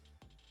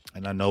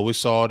 And I know we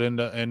saw it in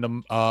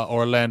the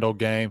Orlando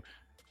game,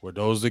 where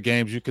those are the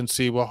games you can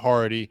see with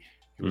Hardy.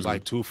 He was Hmm.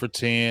 like 2 for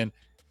 10.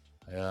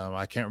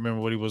 I can't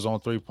remember what he was on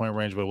 3-point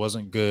range, but it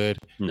wasn't good.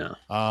 No,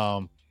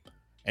 Um,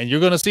 and you're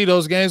gonna see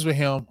those games with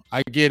him.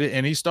 I get it.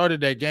 And he started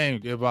that game,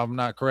 if I'm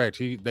not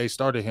correct. They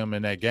started him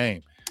in that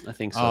game. I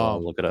think so.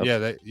 I'll look it up.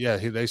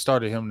 They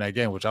started him in that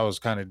game, which I was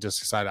kind of just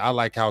excited. I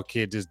like how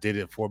Kid just did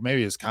it for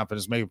maybe his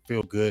confidence, made him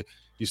feel good.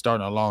 He's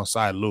starting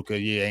alongside Luka.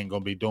 Yeah, ain't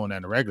gonna be doing that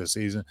in the regular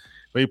season,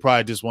 but he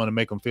probably just want to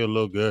make him feel a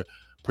little good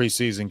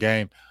preseason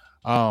game.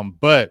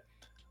 But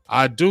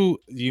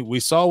we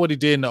saw what he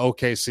did in the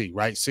OKC,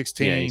 right? Yeah, he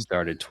 16,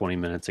 started 20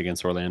 minutes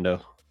against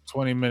Orlando.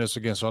 20 minutes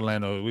against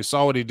Orlando. We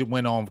saw what he did,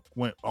 went on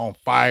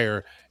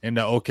fire in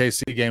the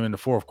OKC game in the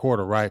fourth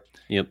quarter, right?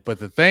 Yep. But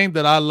the thing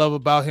that I love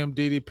about him,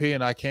 DDP,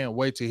 and I can't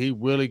wait till he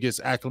really gets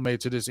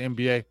acclimated to this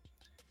NBA,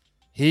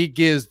 he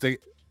gives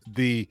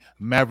the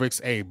Mavericks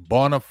a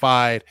bona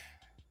fide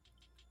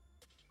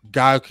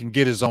guy who can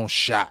get his own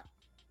shot.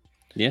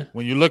 Yeah.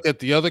 When you look at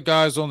the other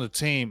guys on the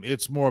team,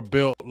 it's more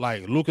built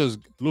like Luka's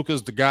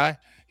the guy.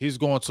 He's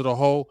going to the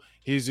hole.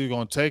 He's either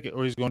going to take it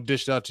or he's going to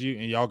dish it out to you,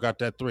 and y'all got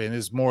that three. And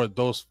it's more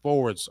those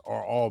forwards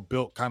are all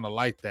built kind of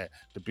like that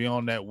to be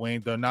on that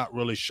wing. They're not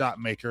really shot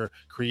maker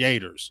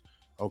creators.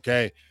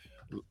 Okay.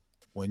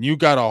 When you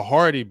got a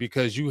Hardy,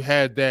 because you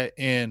had that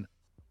in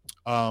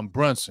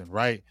Brunson,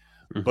 right?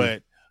 Hmm.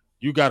 But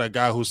you got a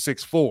guy who's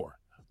 6'4".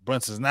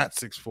 Brunson's not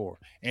 6'4",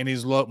 and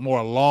he's a lot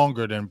more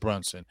longer than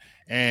Brunson,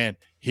 and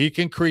he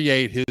can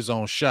create his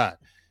own shot.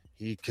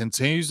 He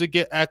continues to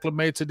get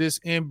acclimated to this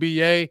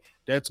NBA.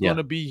 That's going Yeah.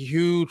 to be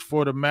huge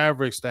for the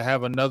Mavericks to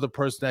have another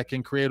person that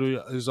can create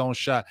his own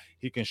shot.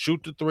 He can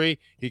shoot the three.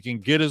 He can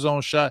get his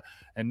own shot.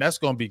 And that's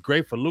going to be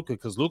great for Luka,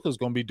 because Luka's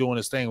going to be doing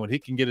his thing. When he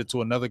can get it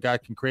to another guy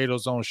can create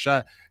his own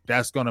shot,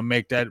 that's going to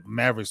make that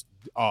Mavericks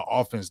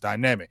offense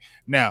dynamic.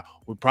 Now,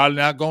 we're probably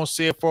not going to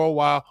see it for a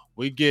while.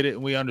 We get it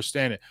and we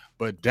understand it.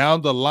 But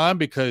down the line,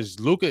 because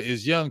Luka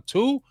is young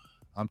too,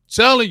 I'm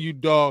telling you,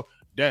 dog,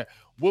 that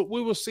what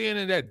we were seeing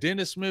in that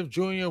Dennis Smith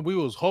Jr., we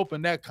was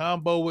hoping that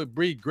combo would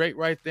be great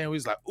right there. We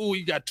was like, oh,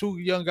 you got two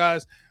young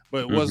guys,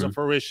 but it Hmm. wasn't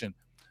fruition.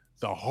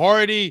 The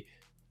Hardy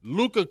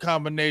Luka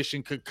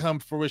combination could come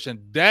fruition.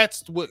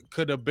 That's what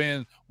could have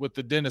been with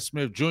the Dennis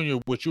Smith Jr.,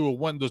 which you were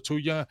wanting the two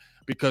young,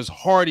 because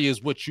Hardy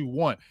is what you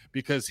want,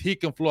 because he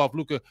can flow off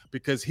Luka,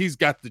 because he's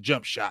got the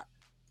jump shot.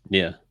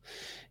 Yeah.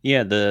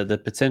 Yeah,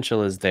 the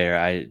potential is there.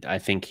 I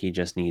think he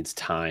just needs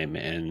time,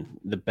 and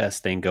the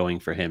best thing going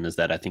for him is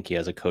that I think he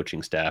has a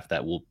coaching staff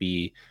that will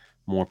be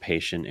more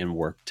patient and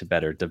work to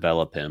better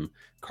develop him.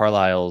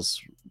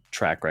 Carlisle's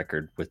track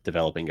record with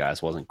developing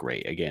guys wasn't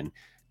great. Again,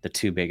 the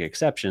two big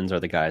exceptions are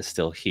the guys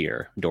still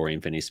here, Dorian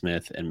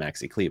Finney-Smith and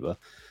Maxi Kleba.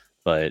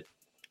 But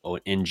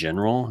in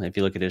general, if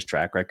you look at his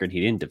track record,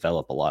 he didn't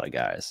develop a lot of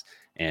guys,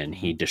 and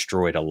he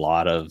destroyed a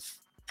lot of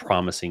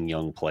promising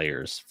young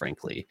players,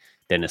 frankly,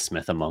 Dennis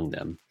Smith among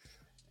them.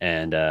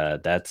 And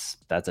that's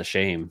a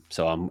shame.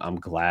 So I'm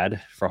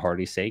glad for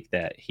Hardy's sake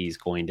that he's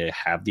going to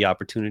have the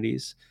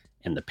opportunities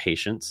and the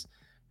patience,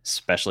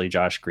 especially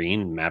Josh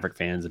Green. Maverick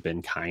fans have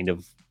been kind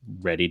of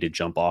ready to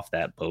jump off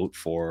that boat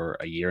for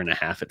a year and a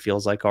half, it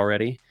feels like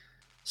already.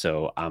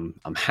 So I'm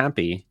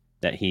happy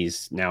that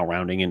he's now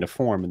rounding into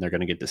form, and they're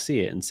going to get to see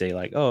it and say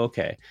like, oh,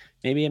 okay,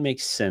 maybe it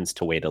makes sense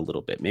to wait a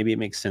little bit. Maybe it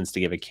makes sense to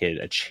give a kid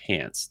a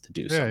chance to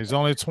do Yeah, he's something.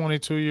 only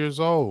 22 years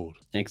old.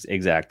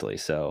 Exactly.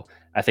 So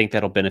I think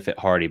that'll benefit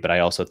Hardy, but I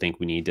also think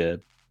we need to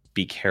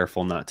be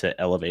careful not to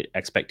elevate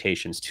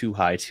expectations too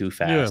high too Yeah,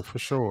 fast, for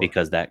sure.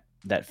 because that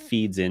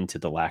feeds into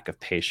the lack of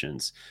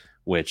patience,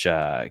 which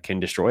can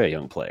destroy a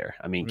young player.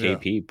 I mean, Yeah.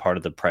 KP, part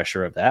of the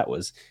pressure of that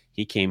was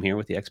he came here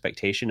with the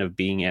expectation of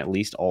being at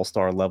least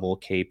all-star level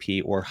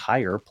KP or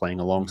higher, playing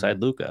Mm-hmm.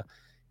 alongside Luca.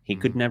 He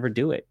could Mm-hmm. never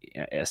do it.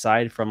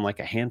 Aside from like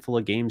a handful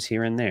of games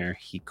here and there,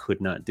 he could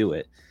not do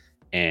it.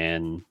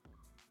 And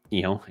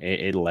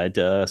it led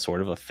to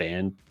sort of a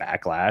fan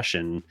backlash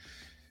and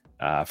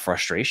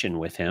frustration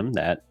with him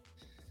that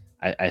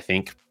I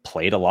think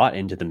played a lot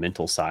into the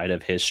mental side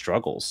of his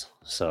struggles.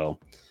 So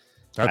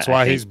That's I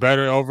why think he's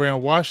better over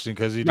in Washington,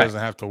 because he right, doesn't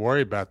have to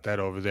worry about that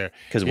over there.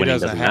 because He winning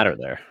doesn't doesn't have matter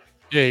there.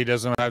 Yeah, he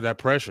doesn't have that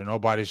pressure.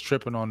 Nobody's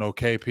tripping on no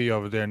KP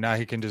over there. Now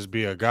he can just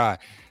be a guy.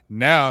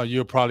 Now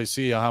you'll probably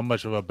see how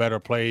much of a better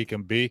player he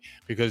can be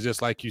because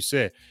just like you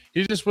said,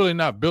 he's just really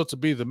not built to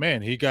be the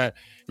man. He got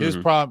his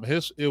Hmm.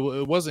 problem. It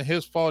wasn't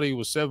his fault. He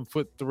was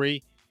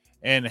 7'3"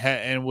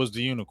 and was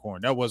the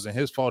unicorn. That wasn't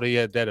his fault. He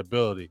had that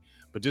ability.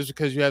 But just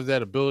because you have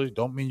that ability,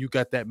 don't mean you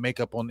got that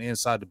makeup on the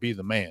inside to be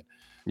the man.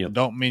 Yep.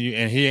 Don't mean you.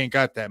 And he ain't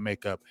got that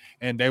makeup.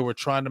 And they were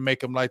trying to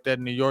make him like that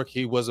in New York.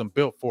 He wasn't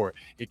built for it.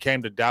 He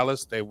came to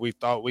Dallas. We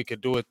thought we could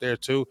do it there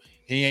too.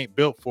 He ain't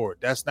built for it.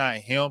 That's not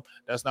him.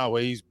 That's not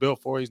what he's built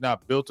for. He's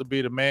not built to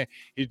be the man.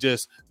 He's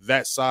just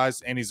that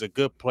size, and he's a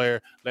good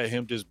player. Let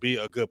him just be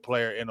a good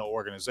player in the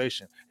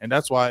organization, and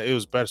that's why it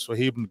was best for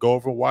him to go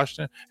over to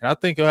Washington. And I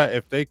think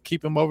if they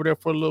keep him over there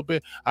for a little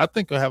bit, I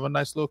think he'll have a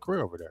nice little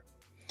career over there.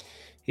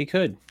 He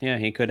could. Yeah,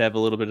 he could have a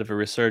little bit of a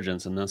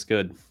resurgence, and that's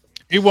good.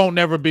 He won't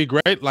never be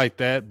great like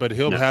that, but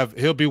No.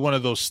 he'll be one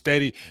of those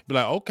steady. Be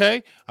like,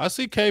 okay, I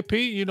see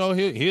KP. You know,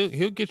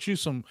 he'll get you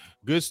some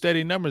good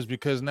steady numbers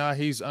because now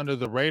he's under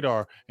the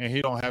radar and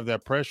he don't have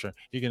that pressure.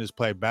 He can just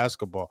play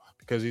basketball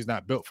because he's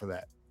not built for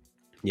that.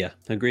 Yeah,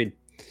 agreed.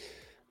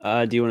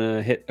 Do you want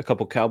to hit a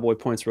couple Cowboy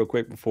points real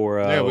quick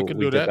before Yeah, we can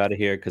we do dip that. out of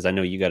here? Because I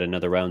know you got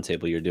another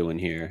roundtable you're doing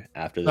here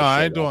after No, this I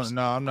show ain't doing. wraps.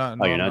 No, I'm not. Oh,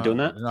 No, you're I'm not doing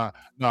not. that? No,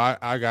 no.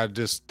 I got to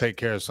just take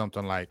care of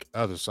something like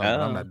other something.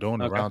 I'm Oh, not doing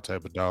the okay. round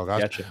table, dog.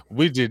 Gotcha.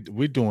 We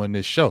doing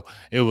this show.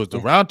 It was the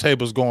Yeah. round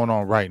tables going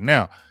on right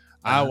now.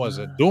 I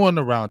wasn't Ah, doing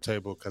the round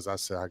table because I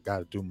said I got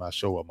to do my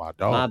show with my my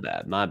dog.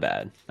 bad. My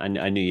bad. I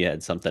knew you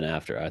had something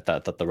after. I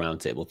thought that the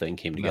roundtable thing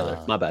came together.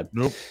 Nah, My bad.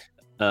 nope.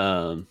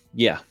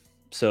 Yeah.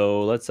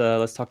 So let's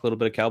talk a little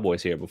bit of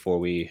Cowboys here before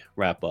we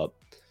wrap up.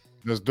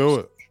 Let's do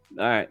it.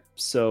 All right.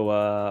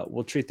 So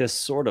we'll treat this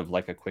sort of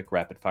like a quick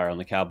rapid fire on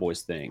the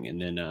Cowboys thing, and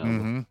then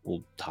Mm-hmm.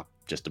 we'll talk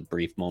just a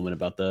brief moment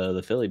about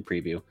the Philly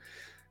preview.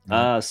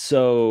 Yeah.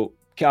 So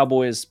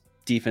Cowboys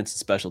defense and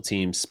special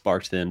teams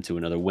sparked them to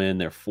another win.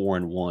 They're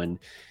 4-1.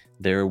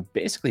 They're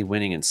basically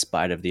winning in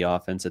spite of the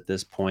offense at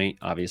this point.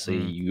 Obviously,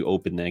 Mm. you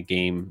open that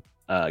game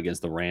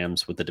against the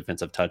Rams with the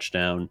defensive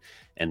touchdown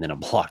and then a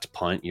blocked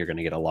punt. You're going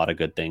to get a lot of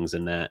good things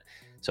in that.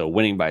 So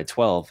winning by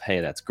 12, hey,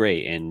 that's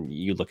great. And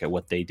you look at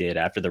what they did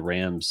after the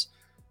Rams.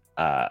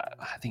 I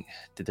think,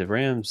 did the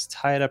Rams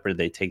tie it up or did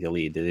they take the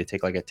lead? Did they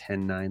take like a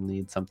 10-9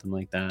 lead, something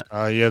like that?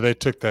 Yeah, they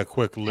took that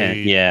quick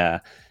lead, Yeah,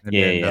 and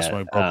yeah, then that's yeah.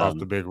 when we broke off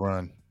the big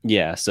run.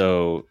 Yeah,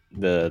 so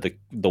the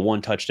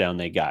one touchdown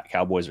they got,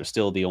 Cowboys are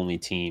still the only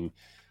team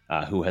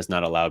who has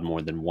not allowed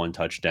more than one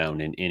touchdown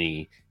in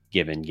any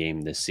given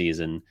game this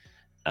season.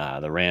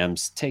 The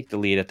Rams take the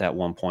lead at that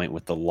one point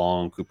with the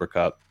long Cooper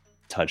Kupp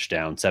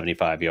touchdown,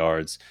 75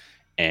 yards.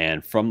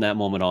 And from that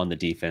moment on, the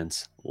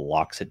defense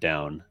locks it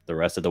down. The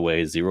rest of the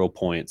way, 0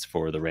 points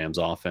for the Rams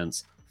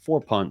offense,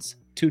 4 punts,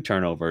 2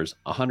 turnovers,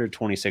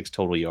 126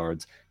 total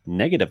yards,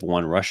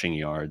 -1 rushing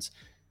yards,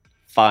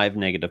 5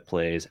 negative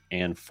plays,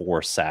 and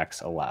 4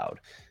 sacks allowed.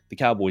 The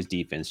Cowboys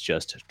defense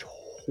just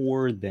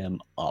tore them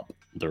up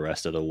the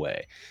rest of the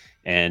way.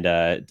 And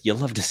you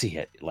love to see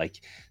it.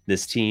 Like,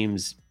 this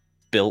team's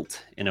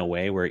built in a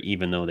way where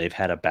even though they've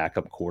had a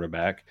backup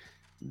quarterback,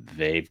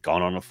 they've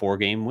gone on a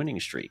 4-game winning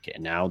streak,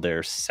 and now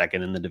they're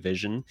second in the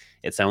division.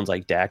 It sounds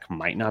like Dak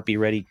might not be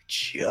ready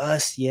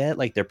just yet.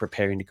 Like, they're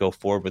preparing to go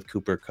forward with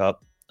Cooper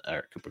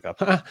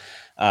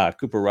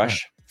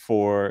Rush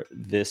for I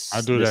this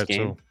do that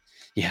game. too.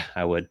 Yeah,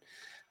 I would.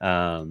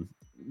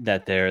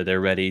 That they're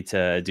ready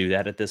to do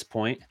that at this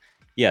point.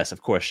 Yes,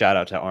 of course. Shout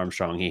out to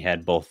Armstrong. He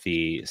had both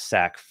the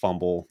sack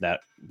fumble that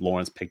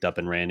Lawrence picked up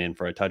and ran in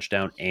for a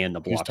touchdown, and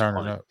the He's blocked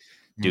turning punt. up.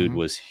 Dude Mhm.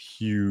 was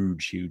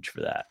huge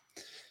for that.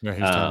 Yeah,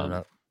 he's turning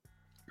up.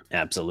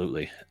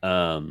 Absolutely.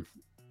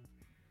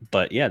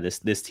 But yeah,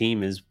 this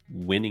team is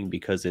winning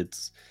because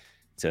it's,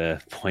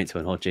 to point to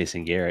an old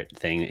Jason Garrett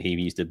thing that he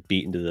used to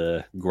beat into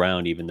the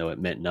ground, even though it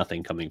meant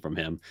nothing coming from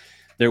him.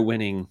 They're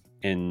winning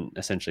in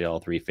essentially all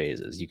 3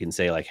 phases. You can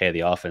say like, hey,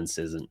 the offense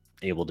isn't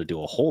able to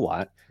do a whole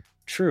lot.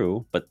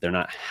 True, but they're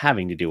not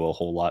having to do a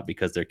whole lot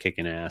because they're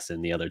kicking ass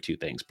in the other 2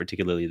 things,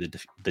 particularly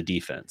the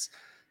defense.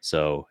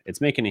 So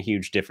it's making a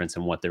huge difference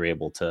in what they're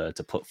able to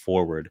put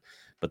forward.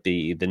 But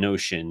the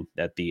notion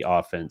that the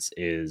offense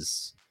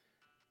is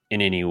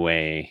in any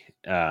way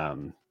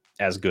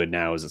as good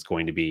now as it's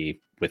going to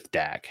be with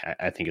Dak,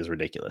 I think is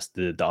ridiculous.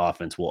 The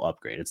offense will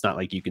upgrade. It's not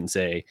like you can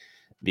say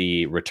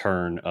the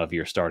return of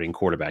your starting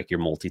quarterback, your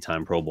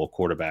multi-time Pro Bowl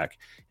quarterback,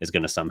 is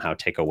going to somehow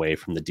take away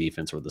from the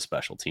defense or the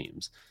special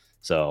teams.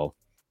 So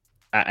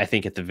I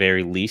think at the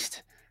very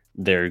least,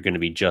 they're going to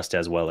be just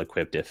as well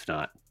equipped, if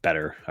not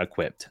better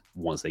equipped,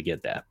 once they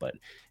get that. But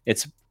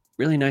it's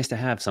really nice to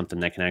have something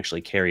that can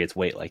actually carry its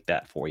weight like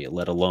that for you,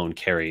 let alone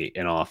carry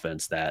an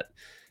offense that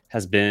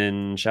has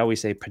been, shall we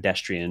say,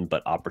 pedestrian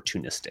but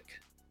opportunistic.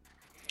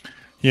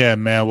 Yeah,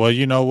 man. Well,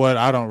 you know what?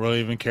 I don't really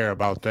even care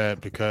about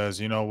that because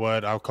you know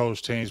what? I've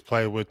coached teams,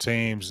 played with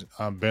teams,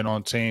 been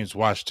on teams,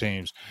 watched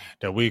teams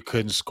that we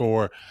couldn't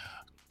score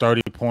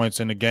 30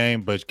 points in the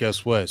game, but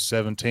guess what?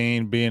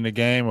 17 be in the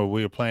game, or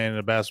we were playing in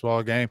a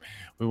basketball game.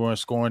 We weren't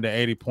scoring to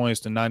 80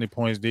 points to 90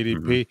 points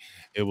Mm-hmm. DDP.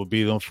 It would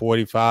be them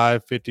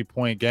 45,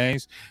 50-point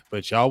games,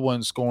 but y'all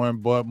wasn't scoring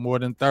but more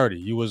than 30.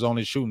 You was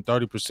only shooting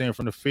 30%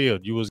 from the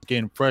field. You was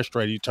getting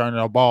frustrated. You turning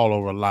the ball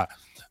over a lot.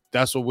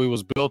 That's what we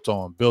was built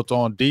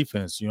on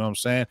defense. You know what I'm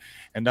saying?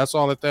 And that's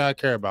all the thing I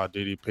care about,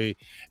 DDP.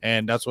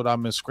 And that's what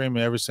I've been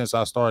screaming ever since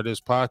I started this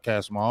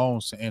podcast, my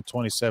own in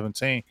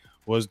 2017,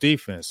 was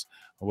defense.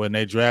 When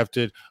they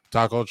drafted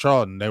Taco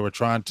Charlton, they were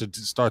trying to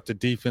start the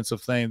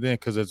defensive thing then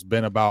because it's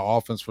been about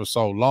offense for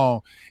so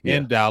long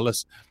in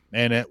Dallas.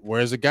 And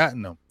where's it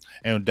gotten them?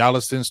 And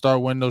Dallas didn't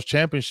start winning those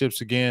championships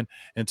again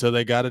until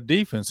they got a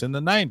defense in the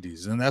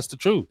 90s. And that's the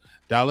truth.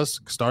 Dallas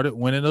started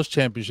winning those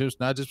championships,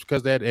 not just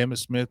because they had Emmitt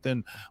Smith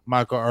and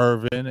Michael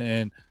Irvin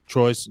and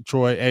Troy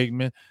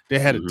Aikman. They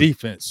had a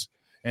defense.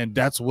 And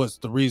that's what's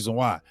the reason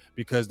why,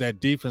 because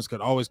that defense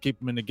could always keep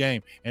them in the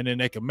game, and then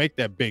they can make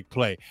that big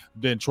play.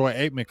 Then Troy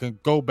Aikman can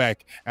go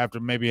back after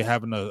maybe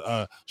having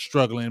a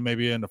struggling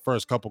maybe in the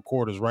first couple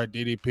quarters, right,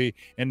 DDP?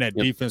 And that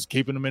defense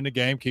keeping them in the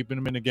game,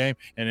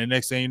 and the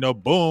next thing you know,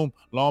 boom,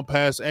 long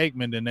pass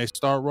Aikman, then they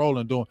start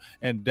rolling,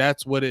 and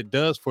that's what it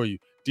does for you.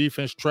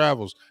 Defense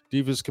travels.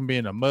 Defense can be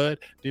in the mud.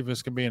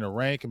 Defense can be in the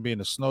rain, can be in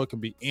the snow. It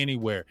can be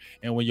anywhere.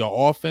 And when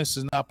your offense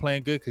is not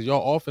playing good, because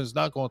your offense is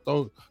not going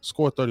to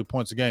score 30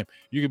 points a game,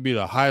 you can be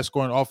the highest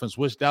scoring offense,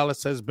 which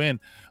Dallas has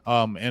been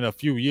in a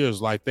few years.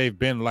 Like they've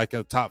been like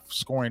a top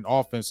scoring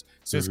offense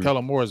since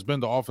Kellen Moore has been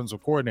the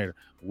offensive coordinator.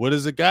 What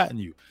has it gotten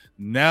you?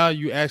 Now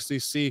you actually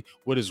see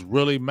what is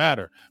really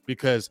matter,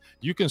 because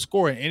you can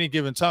score at any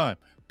given time.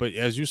 But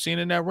as you've seen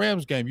in that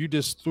Rams game, you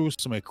just threw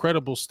some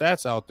incredible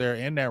stats out there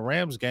in that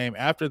Rams game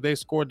after they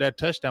scored that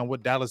touchdown,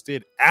 what Dallas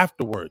did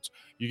afterwards.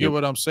 You get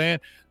what I'm saying?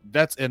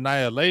 That's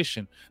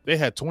annihilation. They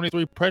had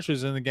 23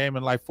 pressures in the game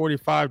and like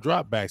 45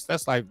 dropbacks.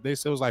 That's like, they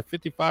said it was like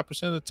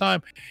 55% of the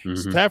time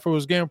Stafford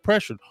was getting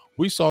pressured.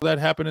 We saw that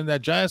happen in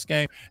that Giants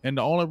game, and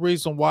the only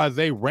reason why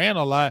they ran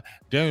a lot,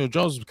 Daniel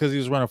Jones, was because he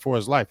was running for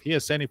his life. He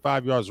had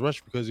 75 yards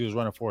rush because he was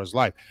running for his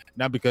life,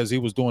 not because he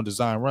was doing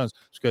design runs,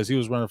 because he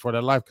was running for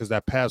that life, because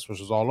that pass rush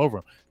was all over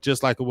him,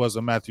 just like it was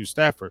a Matthew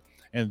Stafford.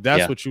 And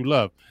that's what you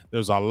love.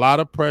 There's a lot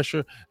of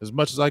pressure. As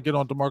much as I get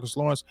on DeMarcus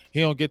Lawrence,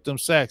 he don't get them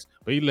sacks,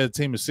 but he led the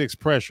team to 6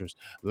 pressures.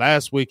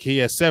 Last week, he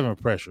had 7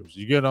 pressures.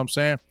 You get what I'm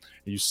saying?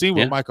 And you see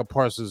what Micah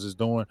Parsons is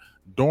doing.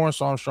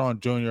 Dorrance Armstrong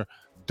Jr.,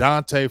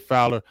 Dante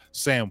Fowler,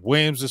 Sam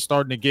Williams is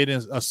starting to get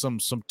in some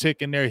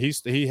tick in there.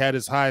 He had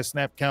his highest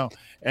snap count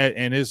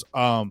in his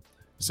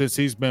since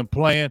he's been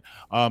playing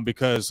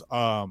because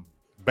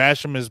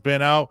Basham has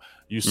been out.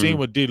 You've seen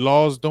what D.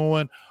 Law's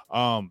doing.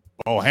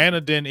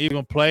 Bohanna didn't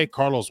even play.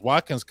 Carlos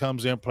Watkins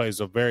comes in, plays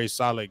a very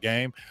solid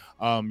game.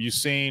 You've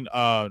seen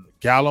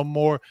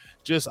Gallimore.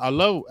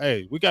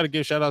 We got to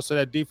give shout outs to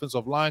that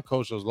defensive line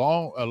coach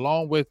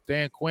along with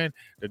Dan Quinn,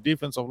 the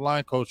defensive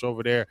line coach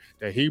over there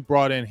that he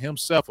brought in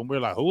himself. And we're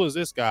like, who is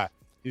this guy?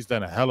 He's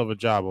done a hell of a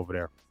job over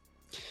there.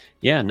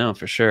 Yeah, no,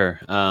 for sure.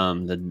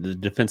 The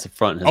defensive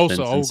front has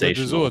been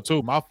sensational. Osa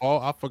too. My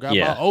fault. I forgot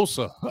about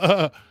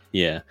Osa.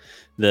 Yeah.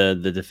 The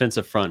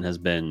defensive front has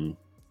been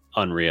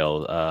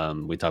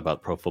unreal. We talk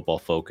about Pro Football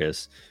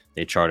Focus.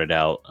 They charted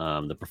out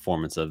the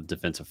performance of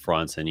defensive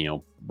fronts and,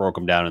 broke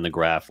them down in the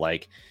graph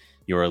like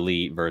your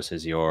elite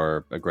versus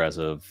your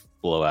aggressive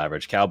below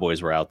average.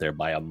 Cowboys were out there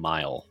by a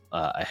mile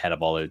ahead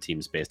of all other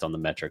teams based on the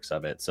metrics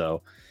of it.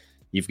 So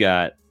you've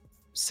got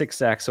 6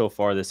 sacks so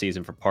far this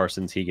season for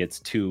Parsons. He gets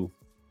 2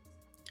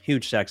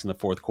 huge sacks in the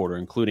fourth quarter,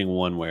 including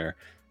one where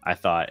I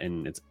thought,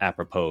 and it's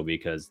apropos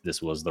because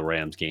this was the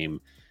Rams game,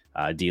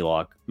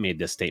 D-Lock made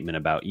this statement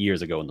about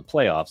years ago in the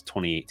playoffs,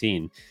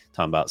 2018,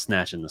 talking about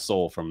snatching the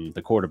soul from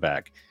the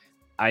quarterback.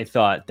 I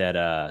thought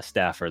that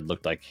Stafford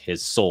looked like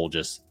his soul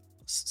just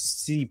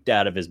seeped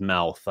out of his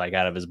mouth, like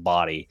out of his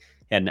body,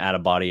 had an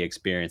out-of-body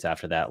experience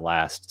after that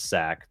last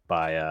sack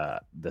by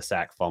the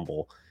sack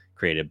fumble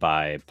created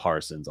by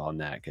Parsons on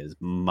that, because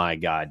my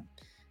God,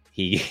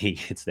 he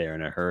gets there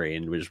in a hurry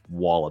and just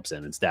wallops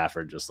him, and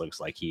Stafford just looks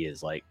like he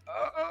is like,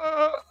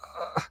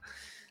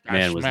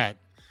 man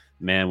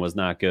was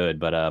not good.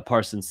 But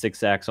Parsons 6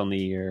 sacks on the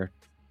year.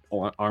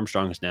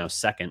 Armstrong is now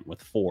second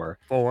with 4.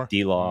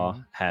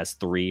 D-Law has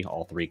 3.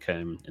 All 3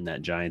 came in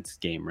that Giants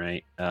game,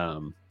 right?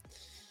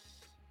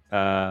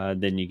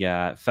 Then you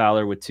got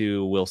Fowler with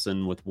 2,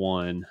 Wilson with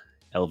 1,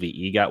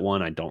 LVE got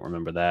 1. I don't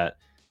remember that.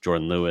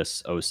 Jordan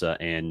Lewis, Osa,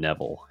 and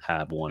Neville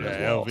have 1 as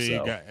well.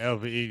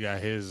 LVE got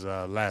his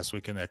last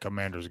week in that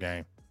Commanders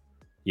game.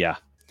 Yeah,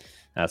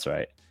 that's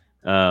right.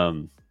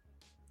 So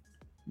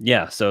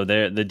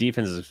the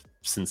defense is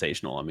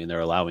sensational. I mean, they're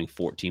allowing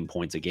 14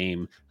 points a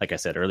game. Like I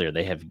said earlier,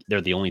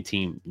 they're the only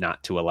team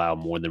not to allow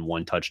more than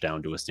 1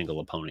 touchdown to a single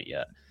opponent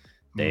yet.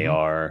 They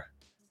are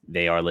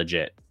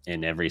legit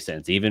in every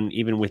sense.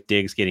 Even with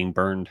Diggs getting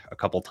burned a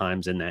couple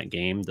times in that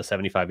game, the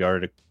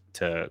 75-yarder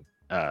to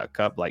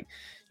Cup, like,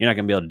 you're not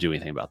gonna be able to do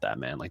anything about that,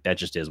 man. Like, that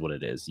just is what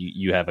it is.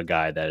 You have a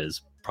guy that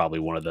is probably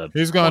one of the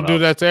he's gonna do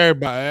that to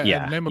everybody.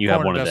 Yeah, you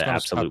have one of the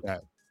absolute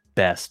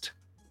best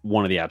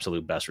one of the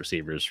absolute best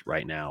receivers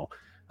right now,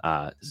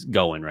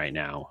 going right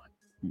now.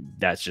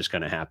 That's just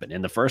going to happen.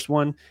 And the first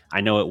one,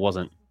 I know it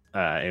wasn't.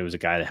 It was a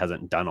guy that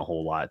hasn't done a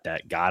whole lot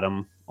that got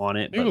him on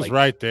it, He but was like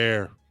right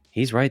there.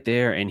 he's right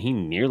there, and he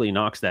nearly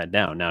knocks that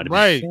down. Now,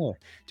 Right.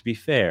 to be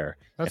fair,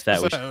 That's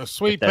a if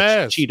sweet that's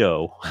pass.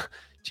 Cheeto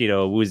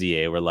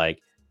Awuzie, we're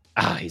like,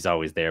 he's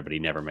always there, but he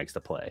never makes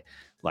the play.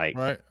 Like,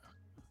 Right.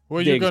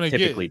 Well, you're Diggs gonna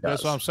typically get.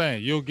 That's what does. I'm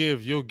saying. You'll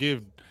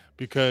give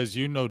because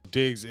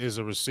Diggs is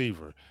a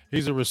receiver.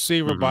 He's a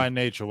receiver by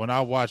nature. When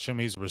I watch him,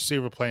 he's a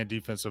receiver playing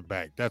defensive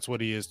back. That's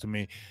what he is to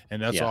me,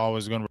 and that's what I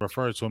always going to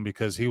refer to him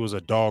because he was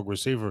a dog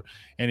receiver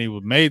and he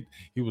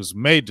was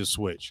made to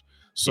switch.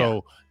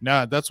 So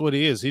now that's what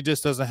he is. He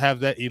just doesn't have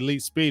that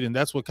elite speed, and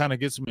that's what kind of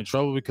gets him in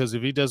trouble because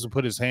if he doesn't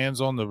put his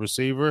hands on the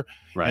receiver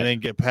and then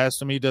get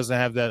past him, he doesn't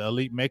have that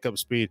elite makeup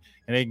speed,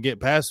 and they can get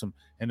past him.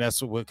 And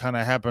that's what kind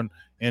of happened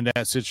in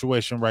that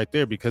situation right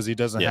there because he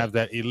doesn't have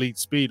that elite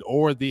speed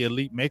or the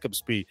elite makeup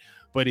speed,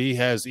 but he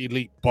has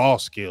elite ball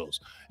skills.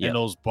 And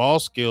those ball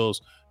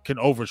skills can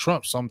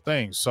overtrump some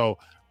things. So,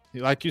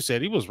 like you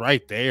said, he was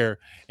right there.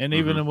 And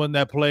even when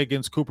that play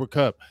against Cooper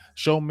Kupp,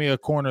 show me a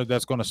corner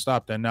that's going to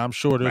stop that. Now, I'm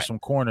sure there's some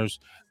corners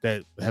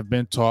that have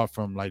been taught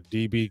from like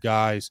DB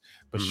guys,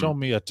 but show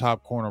me a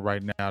top corner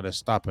right now that's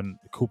stopping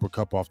Cooper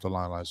Kupp off the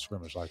line of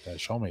scrimmage like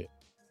that. Show me it.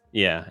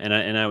 Yeah,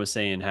 and I was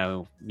saying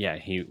how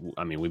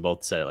we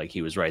both said like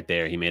he was right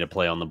there. He made a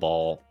play on the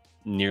ball,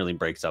 nearly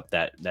breaks up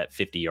that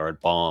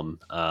 50-yard bomb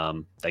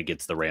that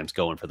gets the Rams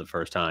going for the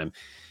first time.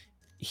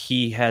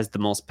 He has the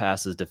most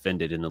passes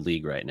defended in the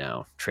league right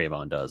now.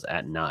 Trayvon does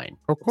at 9.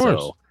 Of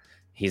course. So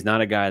he's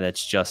not a guy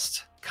that's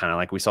just kind of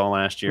like we saw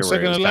last year,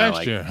 where it was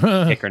kind of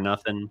like kick or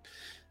nothing.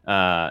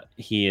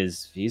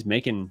 He's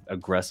making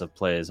aggressive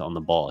plays on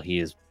the ball. He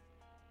is,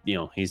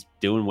 he's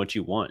doing what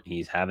you want.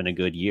 He's having a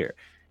good year.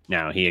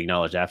 Now, he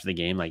acknowledged after the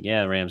game, like,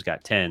 the Rams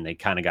got 10. They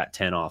kind of got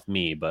 10 off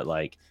me, but,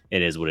 like,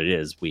 it is what it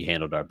is. We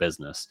handled our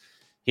business.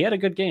 He had a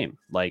good game.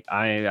 Like,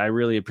 I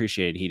really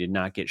appreciate it. He did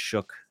not get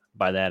shook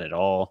by that at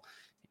all.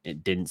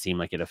 It didn't seem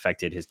like it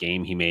affected his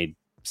game. He made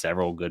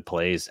several good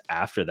plays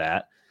after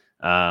that.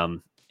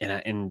 And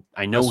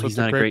I know he's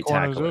not a great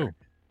tackler.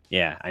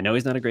 Yeah, I know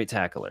he's not a great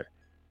tackler.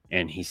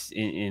 And he's,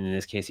 in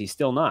this case, he's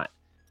still not.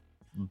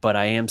 But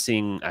I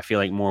feel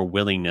like more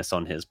willingness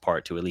on his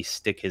part to at least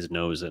stick his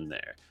nose in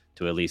there,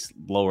 to at least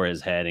lower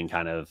his head and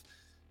kind of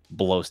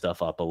blow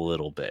stuff up a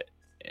little bit.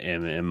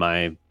 Am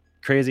I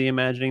crazy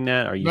imagining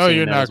that? Are you? No,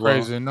 you're not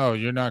crazy. No,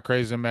 you're not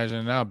crazy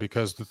imagining now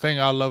because the thing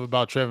I love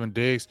about Trevon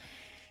Diggs,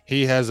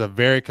 he has a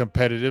very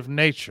competitive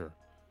nature.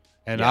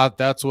 And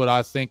that's what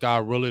I think I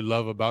really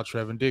love about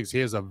Trevon Diggs. He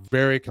has a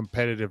very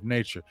competitive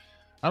nature.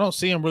 I don't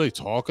see him really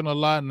talking a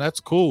lot, and that's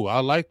cool. I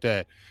like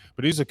that.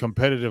 But he's a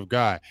competitive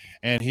guy,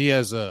 and he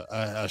has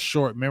a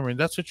short memory.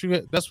 That's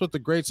what the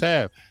greats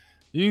have.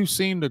 You've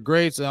seen the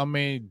greats. I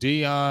mean,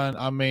 Dion.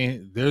 I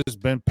mean, there's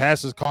been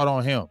passes caught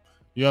on him.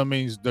 You know what I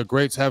mean? The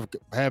greats have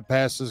had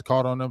passes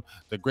caught on them.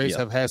 The greats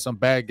have had some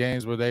bad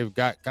games where they've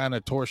got kind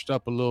of torched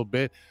up a little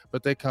bit,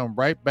 but they come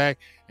right back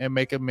and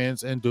make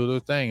amends and do their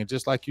thing. And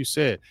just like you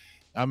said,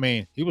 I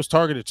mean, he was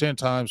targeted 10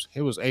 times.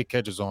 It was 8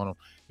 catches on him.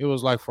 It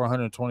was like for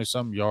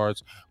 120-something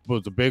yards,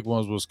 but the big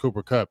ones was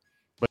Cooper Kupp.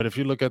 But if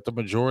you look at the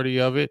majority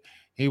of it,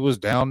 he was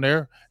down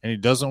there, and he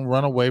doesn't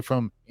run away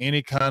from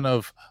any kind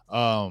of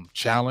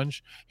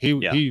challenge.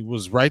 He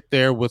was right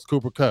there with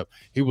Cooper Kupp.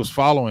 He was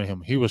following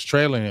him. He was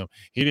trailing him.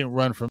 He didn't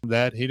run from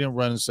that. He didn't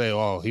run and say,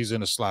 oh, he's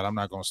in the slot. I'm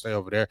not going to stay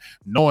over there,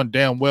 knowing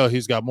damn well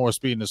he's got more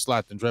speed in the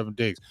slot than Trevon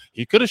Diggs.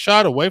 He could have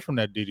shot away from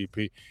that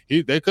DDP.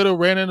 They could have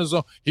ran in the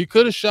zone. He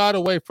could have shot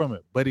away from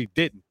it, but he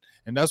didn't.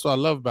 And that's what I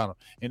love about him.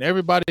 And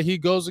everybody he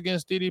goes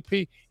against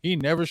DDP, he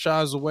never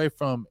shies away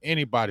from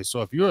anybody.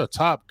 So if you're a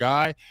top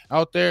guy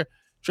out there,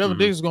 Trevon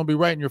Diggs is going to be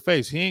right in your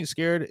face. He ain't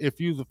scared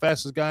if you're the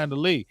fastest guy in the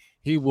league.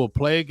 He will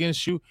play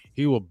against you.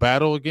 He will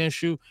battle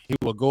against you. He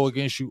will go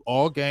against you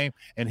all game,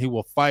 and he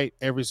will fight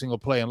every single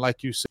play. And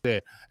like you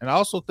said, and I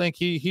also think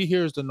he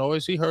hears the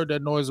noise. He heard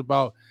that noise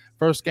about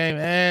first game.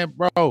 And,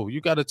 bro,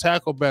 you got to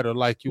tackle better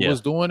like you was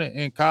doing it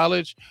in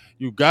college.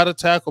 You got to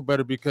tackle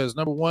better because,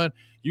 number one,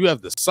 you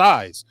have the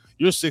size.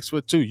 You're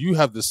 6'2". You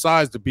have the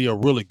size to be a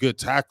really good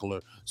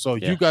tackler. So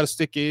you got to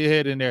stick your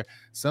head in there.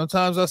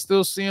 Sometimes I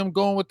still see him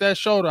going with that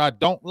shoulder. I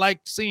don't like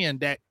seeing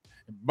that.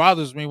 It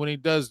bothers me when he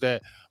does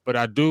that. But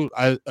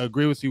I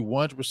agree with you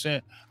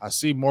 100%. I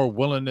see more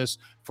willingness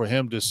for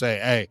him to say,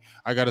 hey,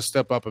 I got to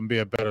step up and be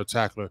a better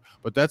tackler.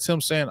 But that's him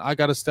saying, I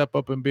got to step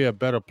up and be a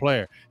better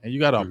player. And you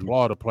got to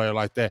applaud a player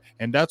like that.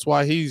 And that's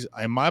why he's,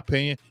 in my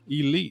opinion,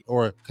 elite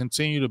or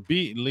continue to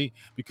be elite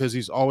because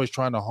he's always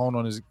trying to hone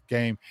on his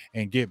game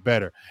and get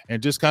better.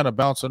 And just kind of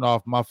bouncing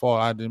off my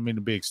fault, I didn't mean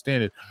to be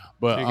extended.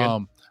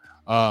 But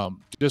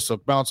just a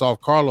bounce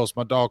off Carlos,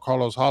 my dog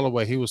Carlos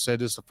Holloway. He was said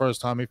this is the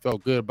first time he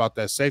felt good about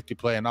that safety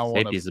play, and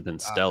safeties have been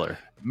stellar.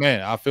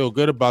 Man, I feel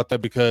good about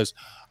that because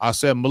I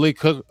said Malik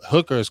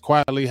Hooker is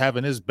quietly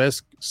having his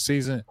best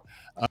season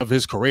of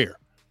his career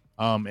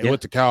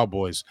with the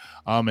Cowboys,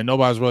 and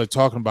nobody's really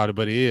talking about it,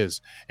 but he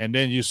is. And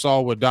then you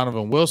saw what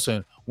Donovan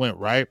Wilson went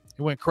right;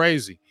 he went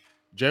crazy.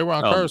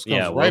 Jaron Oh, Curse yeah,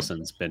 comes right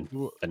Wilson's been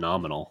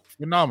phenomenal.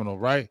 phenomenal,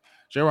 right?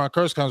 Jaron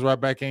Curse comes right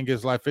back in,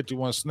 gets like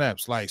 51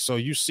 snaps. Like, so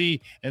you see,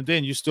 and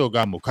then you still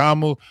got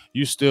Mukamu,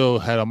 you still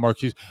had a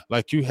Marquise,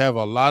 like you have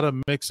a lot of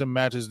mix and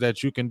matches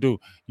that you can do.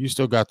 You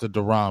still got the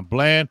Deron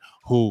Bland,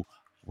 who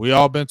we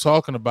all been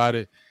talking about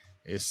it.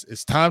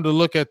 It's time to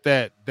look at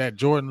that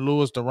Jordan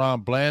Lewis,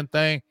 Deron Bland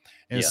thing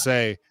and Yeah.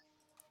 say,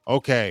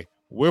 okay,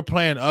 we're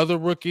playing other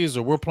rookies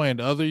or we're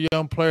playing other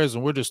young players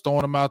and we're just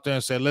throwing them out there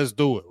and say, let's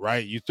do it,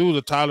 right? You threw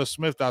the Tyler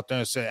Smith out there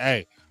and said,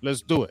 hey,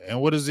 let's do it.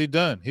 And what has he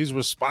done? He's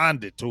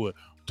responded to it.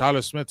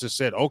 Tyler Smith has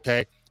said,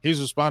 okay,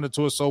 he's responded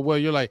to it so well.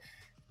 You're like,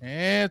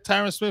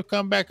 Tyron Smith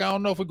come back. I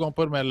don't know if we're going to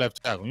put him at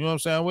left tackle. You know what I'm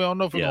saying? We don't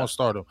know if we're Yeah. going to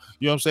start him.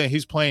 You know what I'm saying?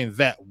 He's playing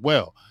that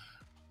well.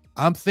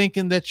 I'm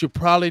thinking that you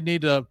probably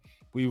need to.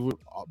 We've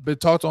been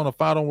talked on the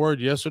final word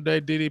yesterday,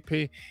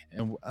 DDP,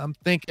 and I'm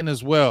thinking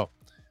as well.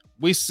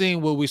 We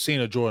seen what we seen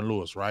of Jordan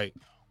Lewis, right?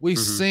 We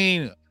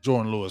seen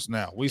Jordan Lewis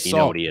now. We You know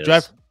saw what he is.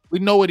 draft. We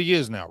know what he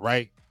is now,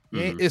 right?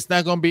 Mhm. It's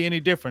not going to be any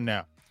different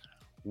now.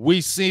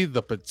 We see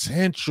the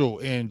potential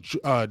in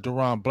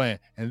Deron Bland,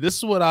 and this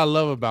is what I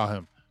love about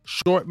him: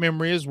 short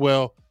memory as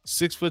well,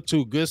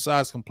 6'2", good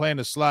size, can play in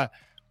the slot,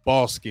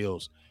 ball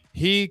skills.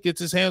 He gets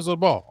his hands on the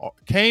ball.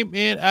 Came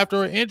in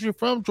after an injury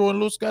from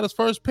Jordan Lewis, got his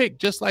first pick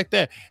just like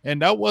that.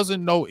 And that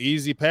wasn't no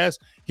easy pass.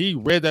 He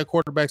read that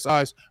quarterback's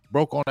eyes,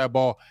 broke on that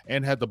ball,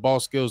 and had the ball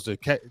skills to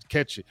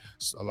catch it.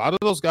 So a lot of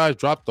those guys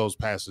dropped those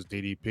passes,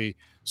 DDP.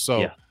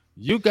 So Yeah.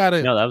 you got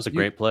to. No, that was a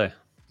great play.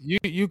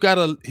 You got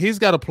to. He's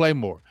got to play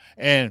more.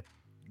 And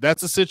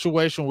that's a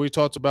situation we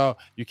talked about.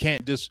 You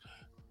can't just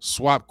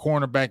swap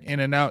cornerback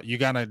in and out. You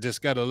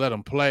just gotta let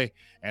him play.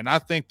 And I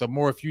think the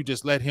more if you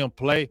just let him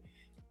play,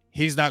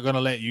 he's not going to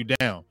let you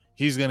down.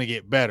 He's going to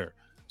get better.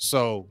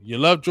 So you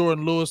love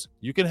Jordan Lewis.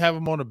 You can have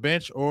him on the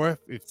bench, or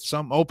if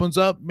something opens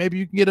up, maybe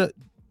you can get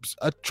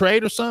a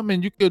trade or something,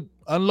 and you could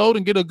unload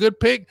and get a good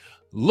pick.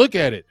 Look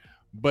at it.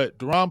 But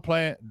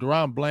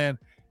Deron Bland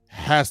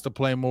has to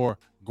play more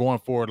going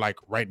forward, like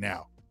right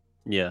now.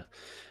 Yeah.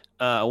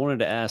 I wanted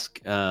to ask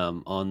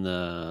on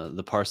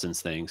the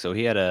Parsons thing. So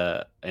he had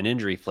an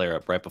injury flare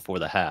up right before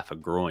the half, a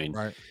groin.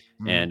 Right.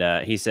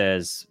 And he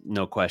says,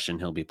 no question,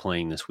 he'll be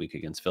playing this week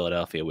against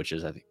Philadelphia, which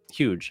is, I think,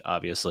 huge,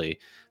 obviously.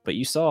 But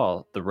you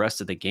saw the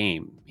rest of the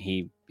game.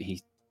 He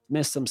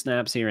missed some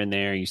snaps here and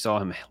there. You saw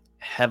him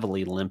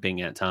heavily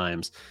limping at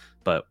times.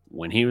 But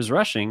when he was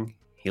rushing,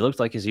 he looked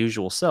like his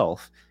usual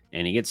self.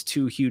 And he gets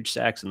 2 huge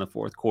sacks in the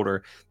fourth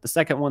quarter. The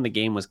second one, the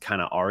game was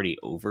kind of already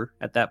over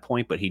at that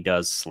point, but he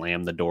does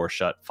slam the door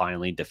shut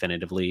finally,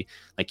 definitively.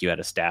 Like you had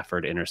a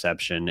Stafford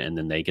interception, and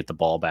then they get the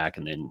ball back,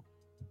 and then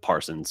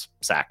Parsons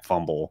sack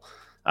fumble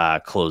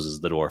closes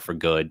the door for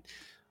good.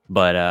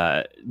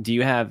 But do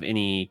you have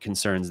any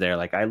concerns there?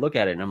 Like I look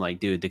at it and I'm like,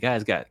 dude, the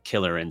guy's got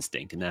killer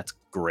instinct, and that's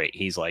great.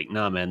 He's like,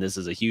 nah, man, this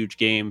is a huge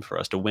game for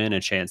us to win, a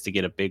chance to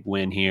get a big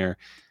win here.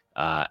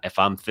 If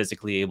I'm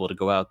physically able to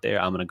go out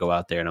there, I'm going to go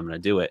out there and I'm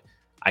going to do it.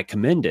 I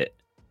commend it,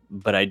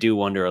 but I do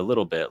wonder a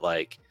little bit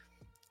like,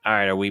 all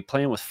right, are we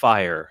playing with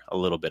fire a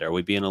little bit? Are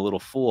we being a little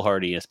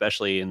foolhardy,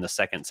 especially in the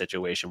second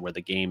situation where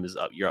the game is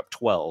up, you're up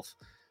 12.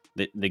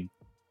 The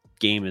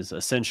game is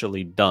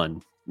essentially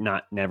done.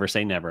 Not never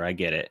say never. I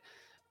get it.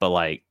 But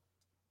like,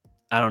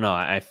 I don't know.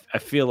 I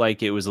feel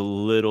like it was a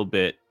little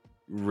bit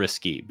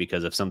risky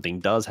because if something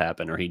does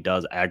happen or he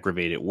does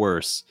aggravate it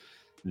worse,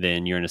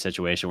 then you're in a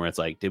situation where it's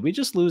like, did we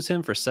just lose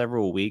him for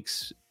several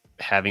weeks,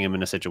 having him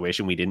in a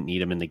situation we didn't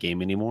need him in the game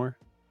anymore?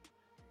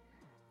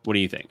 What do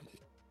you think?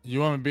 You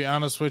want me to be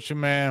honest with you,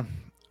 man?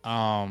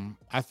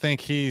 I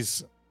think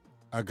he's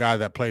a guy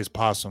that plays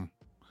possum.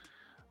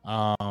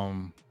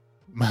 I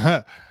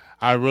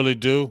really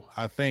do.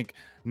 I think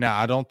now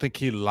I don't think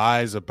he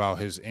lies about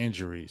his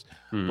injuries,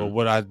 but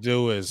what I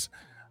do is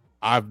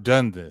I've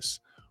done this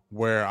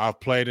where I've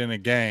played in a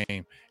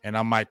game and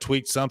I might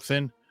tweak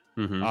something.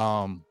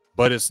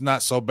 But it's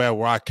not so bad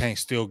where I can't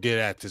still get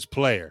at this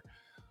player.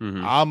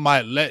 I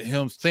might let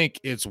him think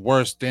it's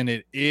worse than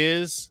it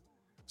is.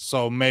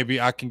 So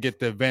maybe I can get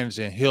the advantage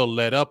and he'll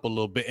let up a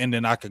little bit and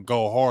then I can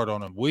go hard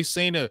on him. We've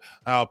seen it,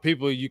 how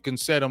people, you can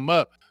set him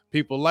up,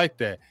 people like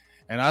that.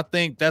 And I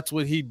think that's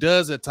what he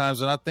does at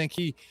times. And I think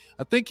he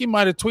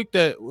might have tweaked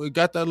that,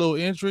 got that little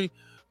injury.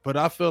 But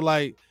I feel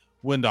like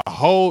when the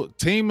whole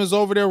team is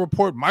over there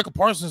reporting Michael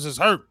Parsons is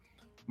hurt,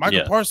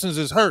 Parsons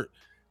is hurt,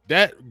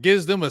 that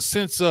gives them a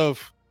sense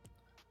of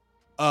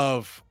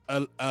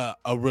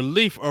a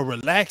relief or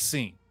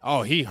relaxing.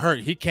 Oh, he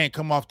hurt. He can't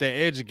come off that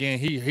edge again.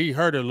 He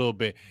hurt a little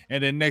bit.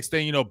 And then next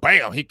thing you know,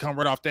 bam, he come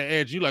right off that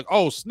edge. You like,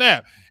 oh,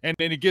 snap. And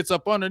then he gets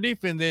up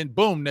underneath and then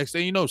boom, next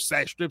thing you know,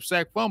 sack, strip,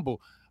 sack,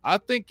 fumble. I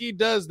think he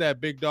does that,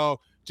 big dog.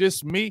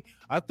 Just me.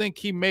 I think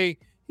he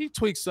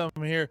tweaks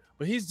something here,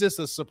 but he's just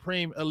a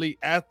supreme elite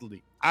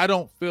athlete. I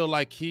don't feel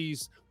like in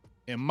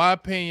my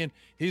opinion,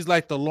 he's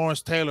like the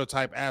Lawrence Taylor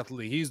type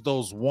athlete. He's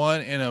those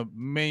 1 in a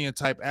million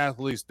type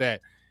athletes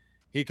that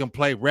he can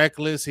play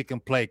reckless. He can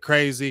play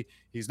crazy.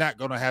 He's not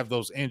going to have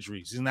those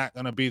injuries. He's not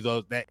going to be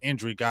that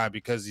injury guy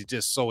because he's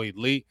just so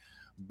elite.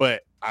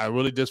 But I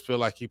really just feel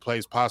like he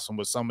plays possum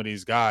with some of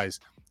these guys.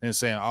 and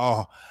saying,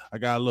 "Oh, I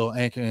got a little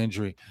ankle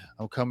injury.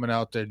 I'm coming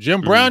out there."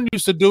 Jim Mhm. Brown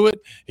used to do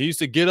it. He used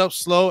to get up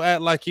slow,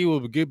 act like he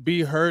would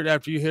be hurt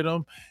after you hit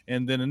him,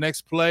 and then the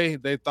next play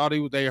they thought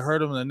they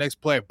hurt him, and the next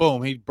play,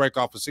 boom, he'd break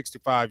off a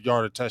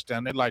 65-yard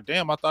touchdown. They're like,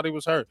 "Damn, I thought he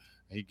was hurt."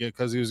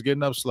 Because he was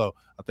getting up slow.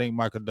 I think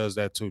Michael does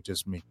that too.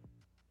 Just me.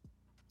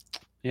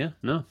 Yeah,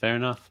 no, fair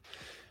enough.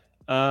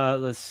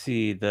 Let's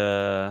see.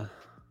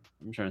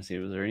 I'm trying to see,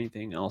 was there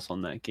anything else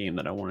on that game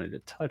that I wanted to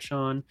touch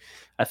on?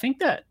 I think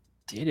that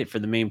did it for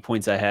the main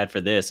points I had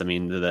for this. I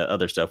mean, the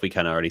other stuff we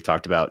kind of already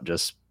talked about,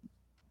 just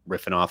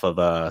riffing off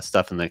of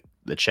stuff in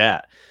the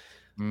chat.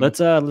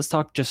 Let's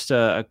talk just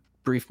a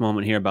brief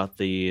moment here about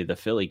the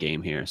Philly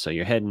game here. So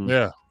you're heading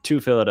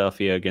to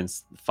Philadelphia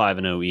against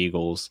 5-0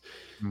 Eagles.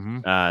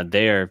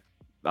 They're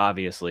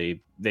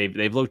obviously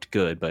they've looked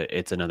good, but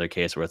it's another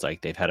case where it's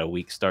like they've had a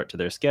weak start to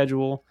their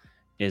schedule.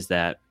 Is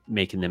that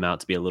making them out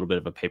to be a little bit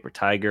of a paper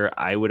tiger?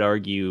 I would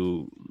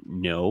argue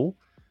no.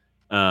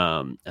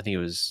 I think it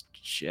was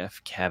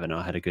Jeff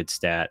Kavanaugh had a good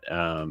stat,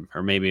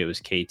 or maybe it was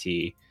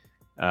KT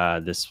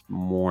this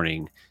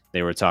morning.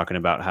 They were talking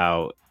about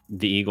how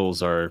the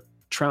Eagles are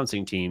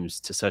trouncing teams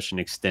to such an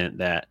extent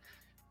that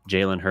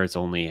Jalen Hurts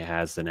only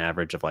has an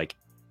average of like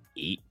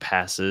 8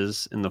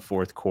 passes in the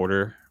fourth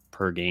quarter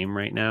per game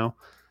right now.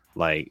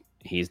 Like,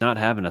 he's not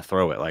having to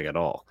throw it like at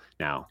all.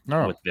 Now,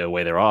 with the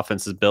way their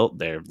offense is built,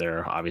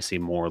 they're obviously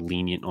more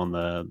lenient on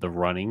the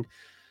running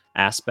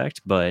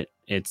aspect, but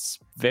it's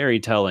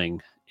very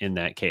telling in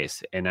that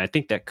case. And I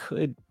think that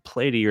could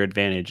play to your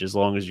advantage as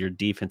long as your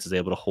defense is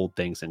able to hold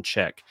things in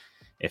check.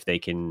 If they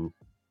can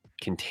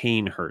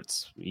contain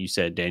Hurts. You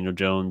said Daniel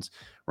Jones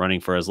running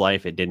for his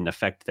life. It didn't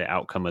affect the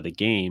outcome of the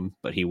game,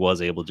 but he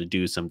was able to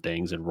do some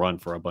things and run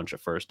for a bunch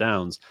of first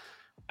downs.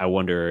 I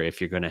wonder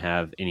if you're going to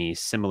have any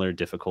similar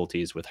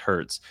difficulties with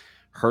Hurts.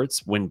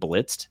 Hurts, when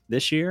blitzed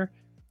this year,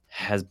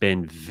 has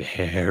been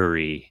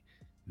very,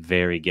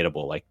 very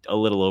gettable, like a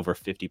little over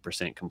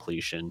 50%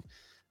 completion.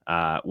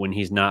 When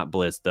he's not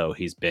blitzed, though,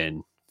 he's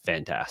been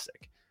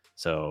fantastic.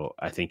 So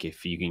I think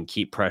if you can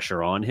keep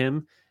pressure on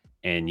him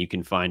and you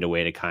can find a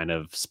way to kind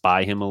of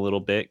spy him a little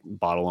bit,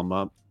 bottle him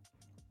up,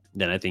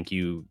 then I think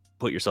you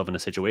put yourself in a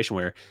situation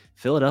where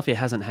Philadelphia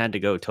hasn't had to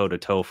go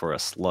toe-to-toe for a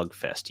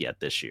slugfest yet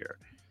this year.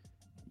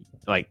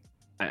 Like,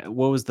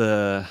 what was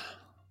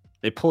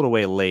they pulled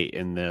away late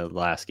in the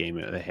last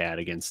game that they had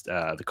against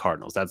the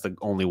Cardinals. That's the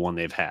only one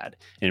they've had.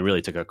 And it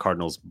really took a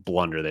Cardinals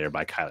blunder there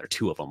by Kyler,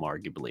 2 of them,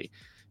 arguably,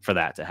 for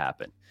that to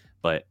happen.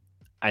 But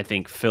I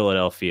think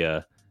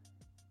Philadelphia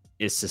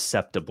is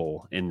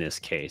susceptible in this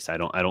case. I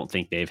don't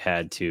think they've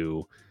had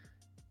to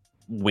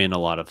win a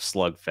lot of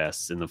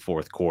slugfests in the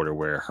fourth quarter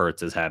where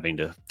Hurts is having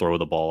to throw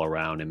the ball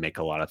around and make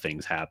a lot of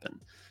things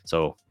happen.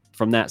 So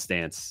from that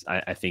stance,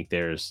 I think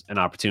there's an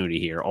opportunity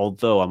here,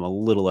 although I'm a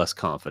little less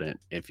confident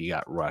if you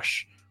got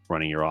Rush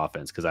running your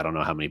offense, because I don't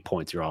know how many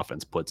points your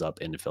offense puts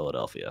up into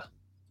Philadelphia.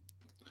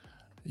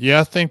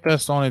 Yeah, I think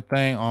that's the only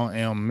thing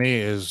on me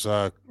is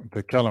the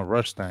Kellen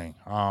Rush thing.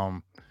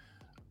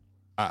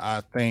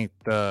 I think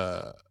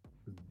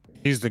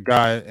he's the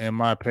guy, in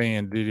my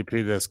opinion,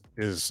 DDP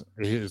is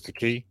the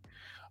key.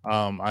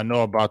 I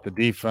know about the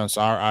defense.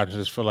 I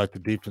just feel like the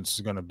defense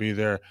is going to be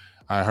there.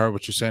 I heard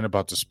what you're saying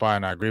about the spy,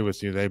 and I agree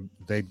with you.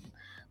 They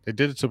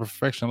did it to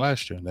perfection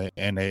last year,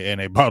 and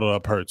they bottled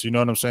up Hurts. You know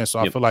what I'm saying? So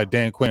I feel like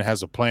Dan Quinn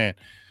has a plan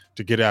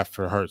to get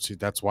after Hurts.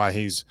 That's why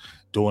he's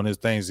doing his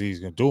things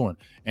he's doing.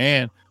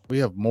 And we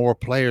have more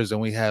players than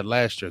we had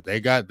last year.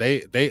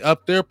 They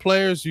up their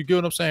players. You get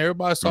what I'm saying?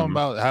 Everybody's talking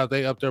about how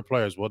they up their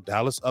players. Well,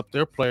 Dallas up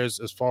their players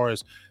as far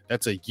as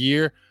that's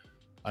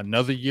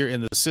another year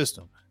in the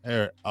system.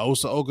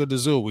 Osa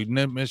Ogadazoo, we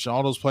mentioned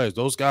all those players.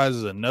 Those guys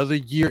is another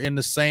year in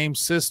the same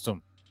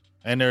system,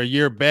 and they're a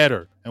year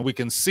better, and we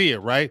can see it,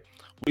 right?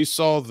 We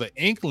saw the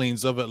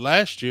inklings of it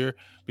last year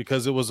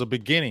because it was a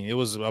beginning. It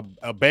was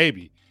a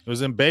baby. It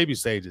was in baby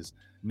stages.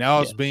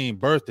 Now it's being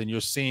birthed, and you're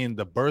seeing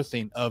the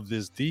birthing of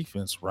this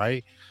defense,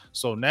 right?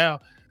 So now,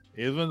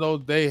 even though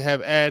they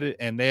have added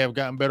and they have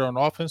gotten better on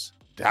offense,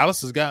 Dallas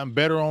has gotten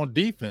better on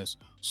defense.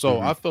 So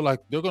I feel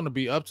like they're going to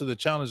be up to the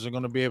challenge. They're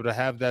going to be able to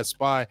have that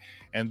spy,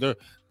 and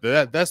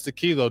that's the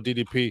key, though,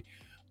 DDP.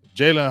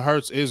 Jalen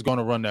Hurts is going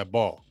to run that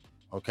ball.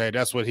 Okay,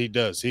 that's what he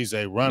does. He's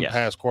a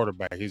run-pass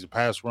quarterback. He's a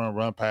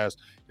pass-run-pass.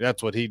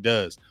 That's what he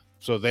does.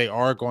 So they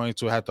are going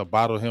to have to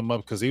bottle him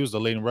up because he was the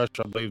leading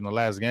rusher, I believe, in the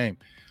last game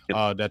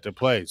that they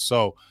played.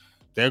 So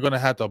they're going to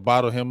have to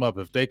bottle him up.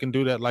 If they can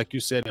do that, like you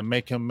said, and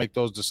make him make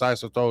those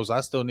decisive throws,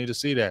 I still need to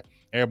see that.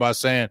 Everybody's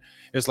saying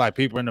it's like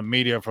people in the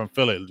media from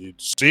Philly.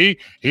 See,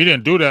 he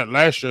didn't do that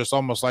last year. It's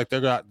almost like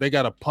they got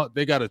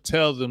to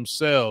tell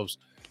themselves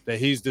that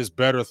he's this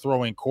better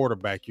throwing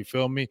quarterback. You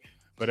feel me?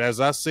 But as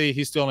I see,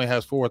 he still only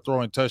has 4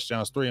 throwing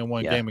touchdowns, 3 in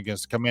one game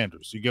against the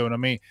Commanders. You get what I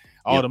mean?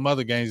 All them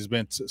other games has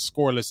been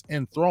scoreless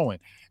in throwing.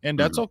 And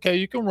that's okay.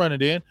 You can run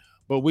it in.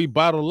 But we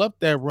bottle up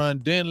that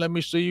run. Then let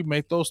me show you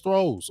make those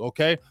throws,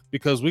 okay?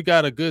 Because we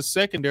got a good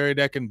secondary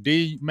that can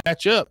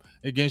match up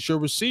against your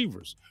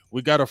receivers.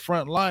 We got a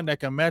front line that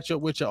can match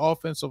up with your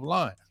offensive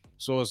line.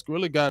 So it's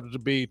really got to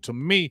be, to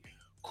me,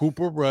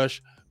 Cooper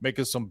Rush,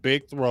 making some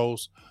big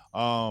throws.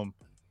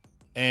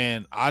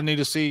 And I need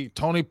to see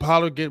Tony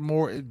Pollard get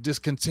more,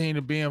 just continue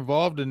to be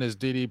involved in this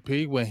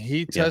DDP. When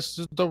he Yeah.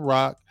 touches the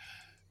rock,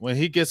 when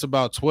he gets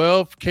about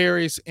 12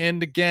 carries in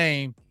the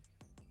game,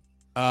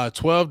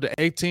 12 to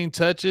 18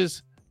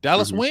 touches,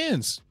 Dallas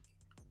wins.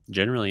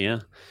 Generally,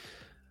 yeah.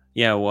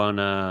 Yeah, well,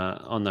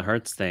 on the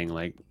Hurts thing,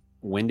 like,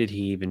 when did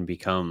he even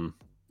become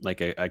like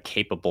a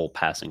capable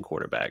passing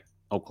quarterback?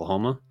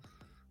 Oklahoma?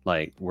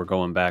 Like, we're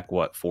going back,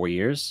 what, 4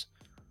 years?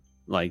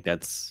 Like,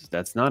 that's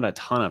not a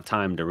ton of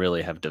time to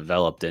really have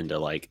developed into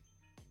like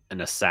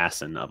an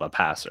assassin of a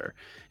passer.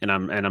 And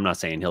I'm not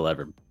saying he'll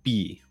ever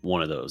be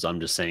one of those. I'm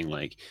just saying,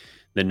 like,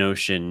 the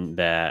notion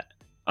that,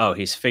 oh,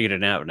 he's figured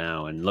it out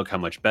now and look how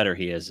much better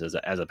he is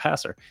as a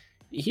passer.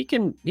 He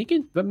can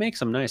make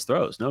some nice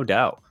throws, no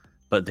doubt,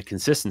 but the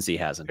consistency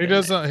hasn't He been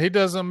there. doesn't. He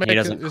doesn't make He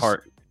doesn't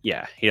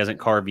it. he doesn't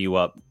carve you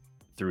up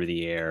through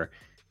the air.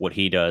 What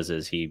he does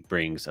is he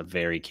brings a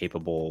very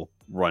capable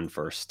run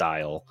first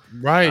style.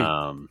 Right.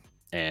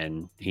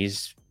 And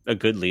he's a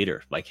good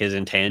leader. Like, his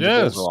intangibles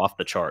Yes. are off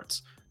the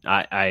charts.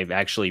 I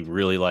actually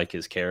really like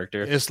his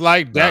character. It's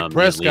like Dak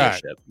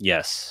Prescott.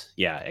 Yes.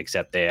 Yeah.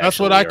 Except that's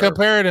what I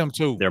compared him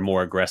to. They're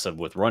more aggressive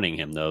with running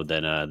him though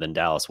than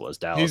Dallas was.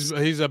 Dallas.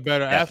 He's a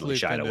better athlete.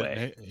 Shied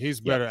away. He's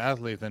better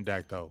athlete than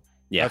Dak though.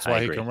 Yeah, that's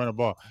why he can run a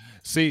ball.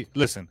 See,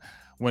 listen,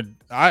 when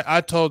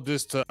I told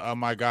this to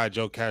my guy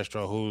Joe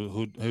Castro,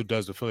 who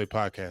does the Philly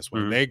podcast,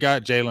 when they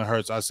got Jalen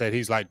Hurts, I said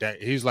he's like Dak.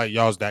 He's like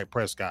y'all's Dak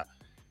Prescott.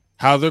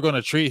 How they're going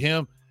to treat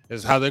him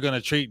is how they're going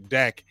to treat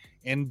Dak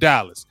in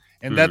Dallas.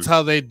 And that's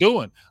how they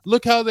doing.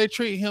 Look how they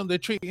treat him. They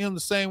treat him the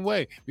same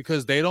way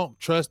because they don't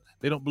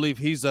believe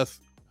he's a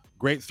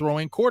great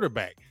throwing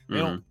quarterback. They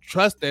don't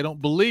trust, they don't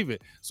believe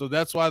it. So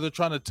that's why they're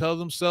trying to tell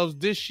themselves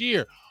this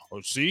year, oh,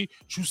 see,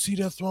 you see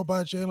that throw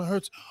by Jalen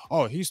Hurts?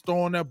 Oh, he's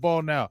throwing that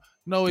ball now.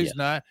 No, he's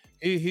not.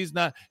 He's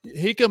not.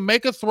 He can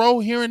make a throw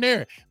here and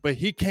there, but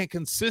he can't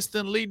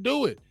consistently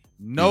do it.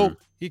 No,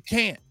 he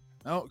can't.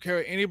 I don't care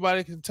what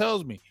anybody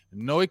tells me.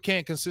 No, he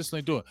can't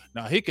consistently do it.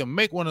 Now, he can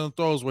make one of the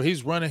throws where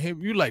he's running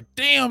him. You like,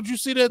 damn, did you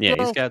see that throw? Yeah,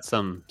 he's got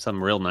some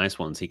real nice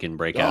ones he can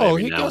break out every now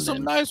and then. Oh, he got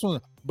some nice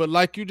ones. But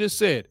like you just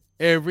said,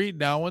 every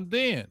now and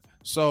then.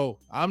 So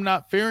I'm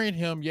not fearing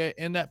him yet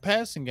in that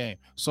passing game.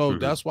 So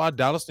that's why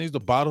Dallas needs to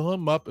bottle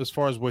him up as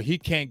far as where he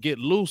can't get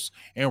loose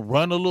and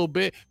run a little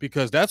bit,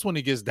 because that's when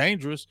he gets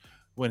dangerous.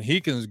 When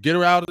he can get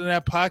her out in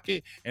that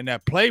pocket and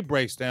that play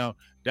breaks down,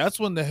 that's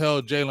when the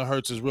hell Jalen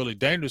Hurts is really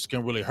dangerous,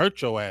 can really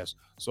hurt your ass.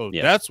 So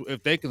that's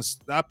if they can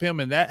stop him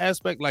in that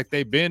aspect like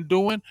they've been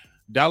doing,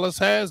 Dallas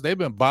has. They've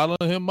been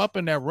bottling him up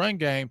in that run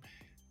game.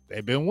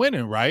 They've been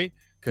winning, right?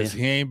 Because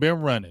he ain't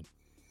been running.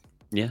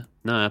 Yeah,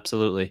 no,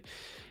 absolutely.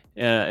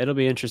 It'll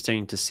be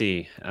interesting to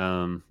see.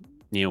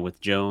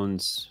 With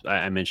Jones,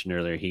 I mentioned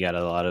earlier, he did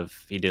a lot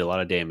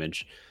of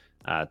damage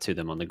to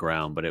them on the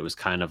ground, but it was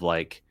kind of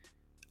like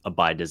a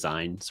by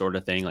design sort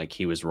of thing. Like,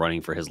 he was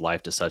running for his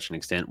life to such an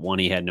extent. One,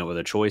 he had no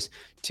other choice.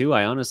 Two,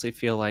 I honestly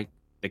feel like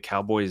the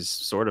Cowboys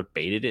sort of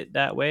baited it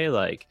that way.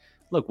 Like,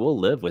 look, we'll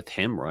live with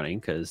him running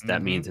because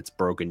that means it's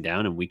broken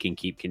down and we can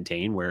keep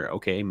contained, where,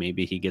 okay,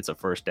 maybe he gets a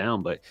first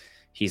down, but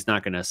he's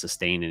not going to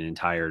sustain an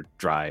entire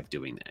drive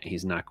doing that.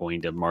 He's not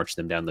going to march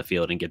them down the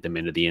field and get them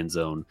into the end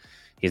zone.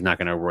 He's not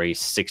going to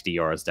race 60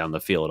 yards down the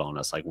field on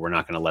us. Like, we're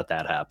not going to let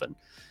that happen.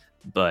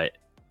 But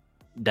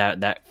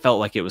that felt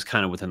like it was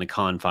kind of within the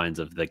confines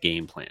of the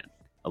game plan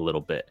a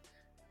little bit.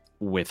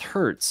 With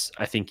Hurts,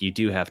 I think you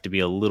do have to be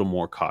a little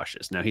more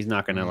cautious. Now, he's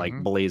not going to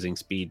like blazing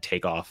speed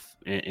take off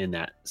in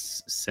that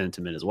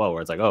sentiment as well,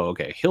 where it's like, oh,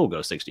 okay, he'll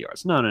go 60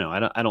 yards. No.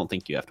 I don't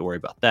think you have to worry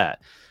about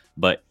that.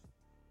 But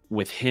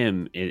with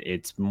him,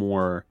 it's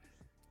more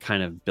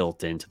kind of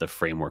built into the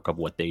framework of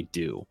what they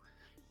do.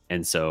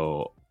 And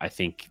so I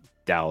think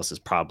Dallas is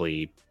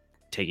probably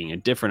taking a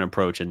different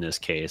approach in this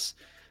case,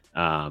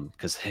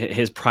 because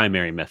his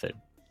primary method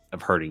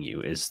of hurting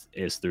you is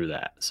through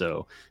that.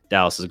 So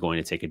Dallas is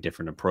going to take a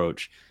different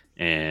approach,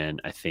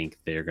 and I think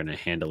they're going to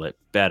handle it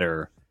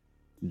better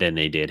than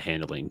they did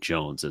handling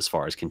Jones as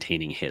far as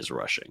containing his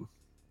rushing.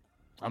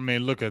 I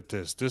mean, look at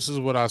this. This is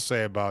what I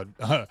say about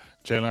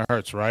Jalen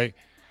Hurts, right?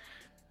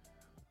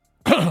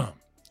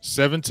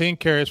 17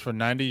 carries for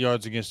 90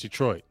 yards against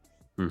Detroit.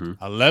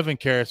 11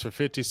 carries for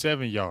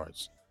 57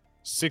 yards.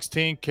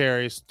 16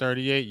 carries,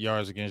 38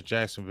 yards against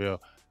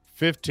Jacksonville.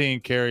 15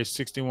 carries,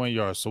 61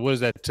 yards. So what does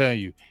that tell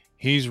you?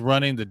 He's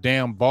running the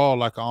damn ball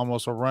like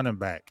almost a running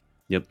back.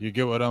 Yep. You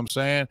get what I'm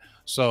saying?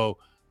 So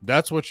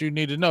that's what you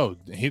need to know.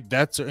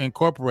 That's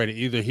incorporated.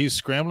 Either he's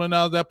scrambling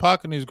out of that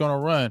pocket and he's going to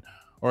run,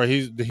 or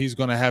he's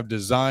going to have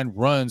designed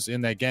runs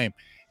in that game.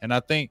 And I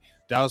think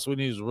Dallas would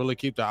need to really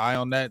keep the eye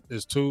on that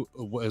as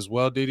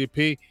well,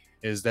 DDP,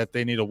 is that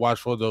they need to watch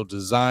for those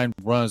design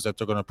runs that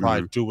they're going to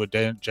probably do with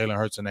Jalen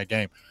Hurts in that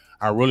game.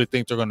 I really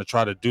think they're going to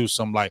try to do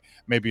some, like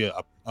maybe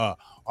a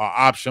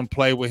option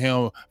play with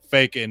him,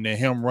 fake it, and then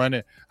him run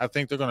it. I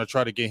think they're going to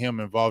try to get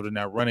him involved in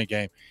that running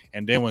game.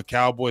 And then when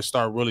Cowboys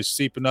start really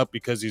seeping up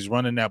because he's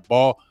running that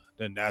ball,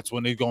 then that's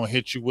when he's going to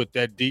hit you with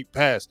that deep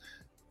pass.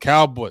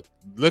 Cowboy,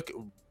 look,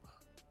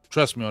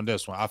 Trust me on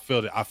this one. I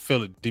feel it. I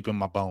feel it deep in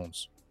my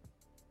bones.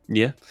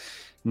 Yeah.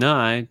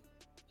 No,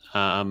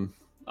 I'm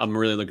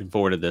really looking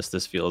forward to this.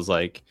 This feels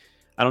like,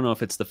 I don't know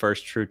if it's the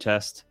first true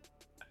test.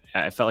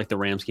 I felt like the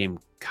Rams game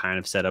kind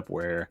of set up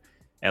where,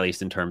 at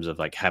least in terms of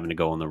like having to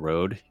go on the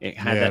road, it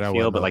had Yeah, that that feel.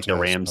 wasn't But no like the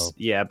test. Rams, No.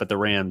 yeah, but the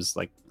Rams,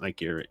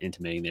 like you're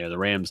intimating there, the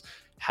Rams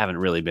haven't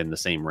really been the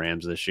same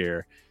Rams this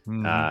year.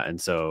 Mm-hmm. And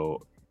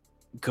so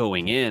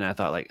going in, I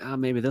thought like, oh,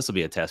 maybe this will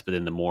be a test. But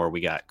then the more we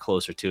got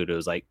closer to it, it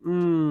was like,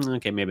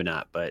 okay, maybe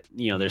not. But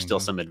there's still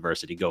Mm-hmm. some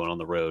adversity going on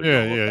the road and Yeah,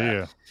 all of yeah, that.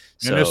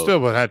 yeah. And they So still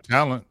would have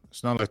talent.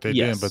 It's not like they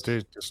didn't, but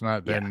yes, they it's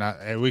not. They're yeah, not.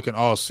 And we can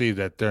all see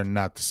that they're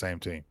not the same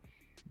team.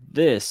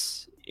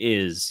 this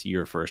is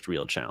your first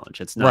real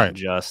challenge. It's not Right.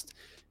 just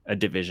a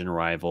division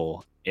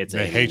rival. It's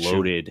They a hate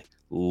you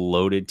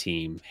loaded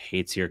team,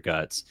 hates your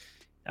guts,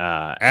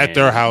 at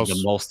their and house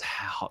the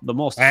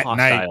most at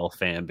night. hostile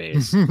fan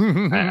base.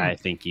 I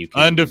think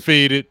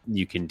Undefeated.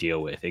 you can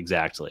deal with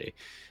exactly.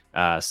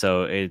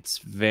 So it's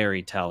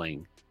very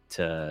telling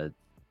to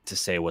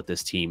say what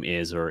this team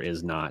is or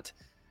is not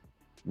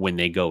when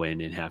they go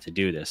in and have to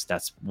do this.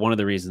 That's one of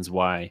the reasons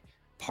why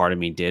part of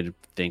me did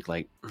think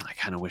like, I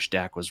kind of wish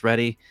Dak was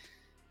ready,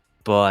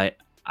 but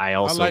I I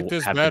like also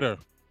this have better.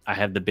 I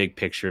have the big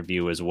picture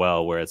view as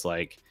well, where it's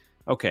like,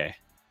 okay,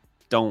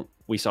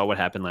 we saw what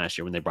happened last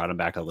year when they brought him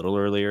back a little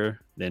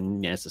earlier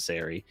than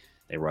necessary.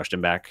 They rushed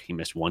him back. He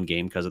missed one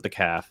game because of the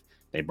calf.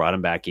 They brought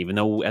him back, even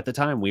though at the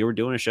time we were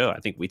doing a show. I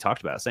think we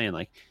talked about saying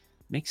like,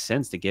 makes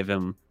sense to give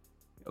him,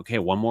 okay,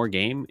 one more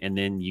game, and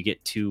then you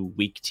get 2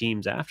 weak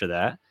teams after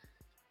that.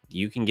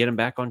 You can get him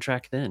back on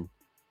track then.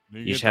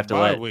 You just have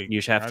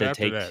to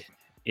take. That.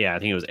 Yeah, I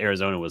think it was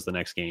Arizona was the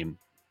next game,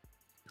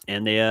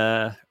 and they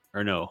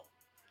or no,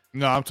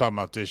 No, I'm talking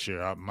about this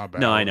year. My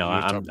bad. no, I know.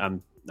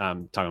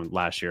 I'm talking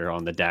last year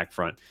on the Dak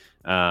front.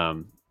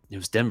 It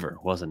was Denver,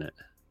 wasn't it?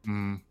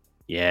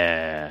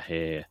 Yeah.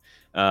 Yeah,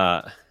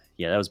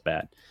 that was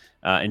bad.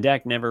 And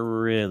Dak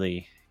never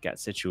really got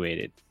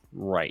situated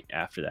right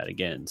after that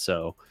again.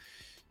 So,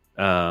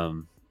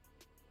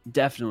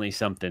 definitely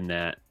something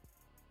that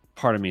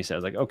part of me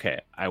says like,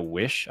 okay, I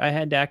wish I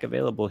had Dak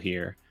available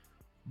here,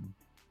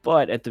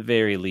 but at the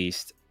very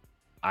least,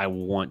 I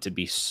want to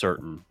be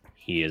certain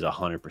he is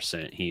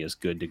 100%. He is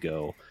good to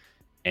go.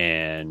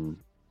 And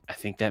I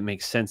think that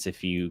makes sense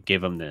if you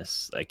give him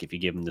this. Like, if you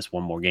give him this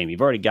one more game,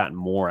 you've already gotten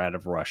more out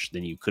of Rush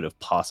than you could have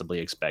possibly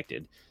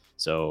expected.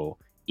 So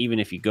even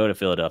if you go to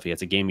Philadelphia,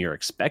 it's a game you're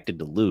expected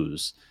to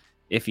lose.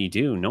 If you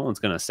do, no one's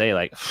going to say,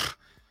 like,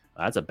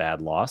 that's a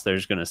bad loss. They're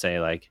just going to say,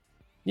 like,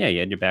 yeah, you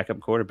had your backup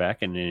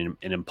quarterback in an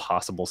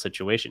impossible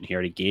situation. He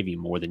already gave you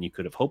more than you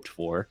could have hoped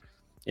for.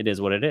 It is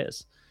what it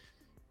is.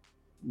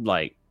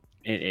 Like,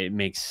 it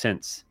makes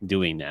sense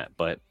doing that.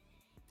 But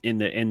in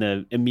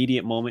the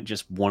immediate moment,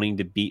 just wanting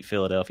to beat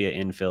Philadelphia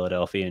in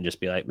Philadelphia and just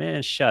be like,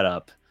 man, shut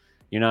up.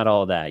 You're not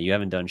all that. You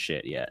haven't done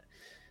shit yet.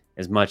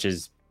 As much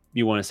as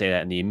you want to say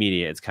that in the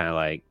immediate, it's kind of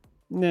like,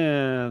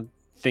 nah,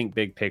 think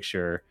big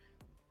picture.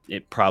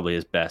 It probably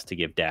is best to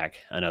give Dak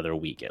another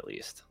week at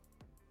least.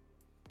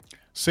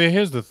 See,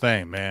 here's the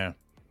thing, man.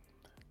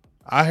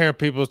 I hear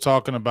people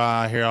talking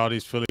about, I hear all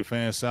these Philly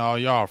fans saying, oh,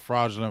 y'all are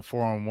fraudulent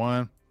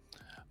 4-1.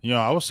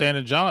 I was saying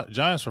the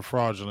Giants were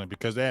fraudulent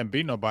because they hadn't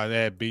beat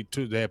nobody.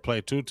 They had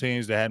played 2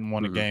 teams that hadn't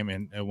won a game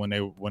and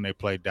when they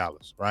played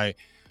Dallas, right?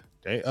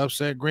 They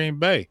upset Green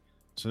Bay.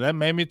 So that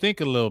made me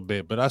think a little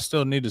bit, but I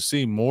still need to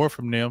see more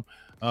from them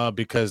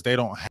because they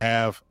don't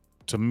have,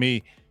 to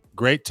me,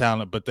 great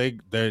talent, but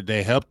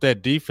they help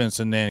that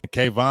defense, and then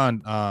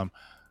Kayvon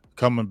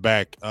coming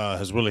back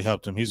has really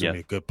helped him. He's gonna be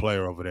a good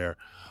player over there.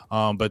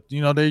 But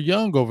they're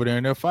young over there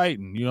and they're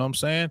fighting. You know what I'm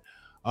saying?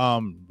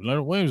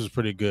 Leonard Williams is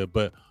pretty good,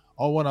 but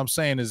all what I'm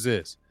saying is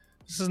this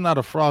is not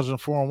a fraudulent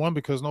 4-1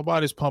 because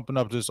nobody's pumping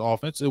up this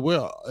offense.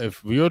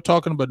 If you're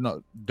talking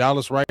about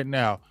Dallas right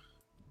now,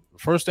 the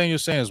first thing you're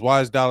saying is,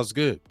 why is Dallas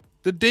good?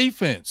 The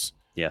defense.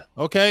 Yeah.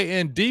 Okay.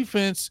 And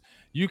defense,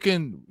 you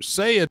can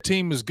say a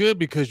team is good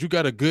because you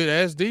got a good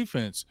ass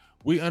defense.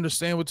 We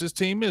understand what this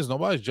team is.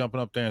 Nobody's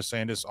jumping up there and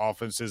saying this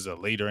offense is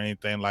elite or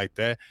anything like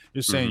that.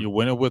 You're saying you're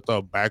winning with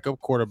a backup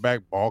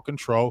quarterback, ball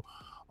control,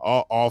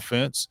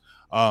 offense,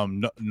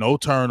 no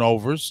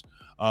turnovers.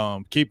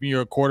 Keeping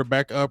your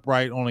quarterback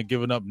upright, only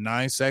giving up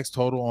 9 sacks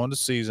total on the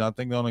season. I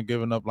think they're only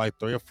giving up like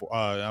 3 or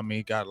 4.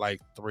 He got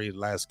like 3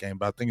 last game,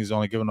 but I think he's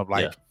only giving up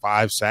like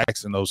 5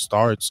 sacks in those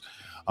starts.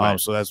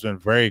 So that's been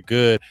very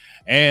good.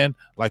 And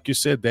like you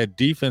said, that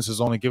defense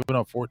is only giving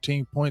up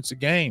 14 points a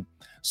game.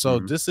 So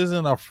this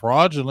isn't a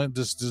fraudulent.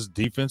 This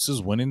defense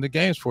is winning the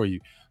games for you.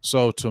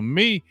 So to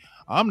me,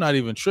 I'm not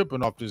even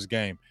tripping off this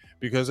game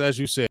because, as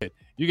you said,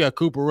 you got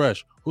Cooper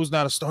Rush, who's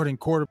not a starting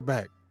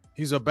quarterback.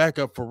 He's a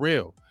backup for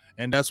real.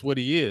 And that's what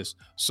he is.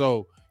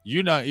 So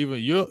you're not even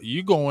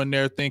you go in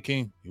there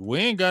thinking we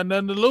ain't got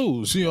nothing to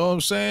lose. You know what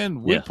I'm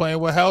saying? We're playing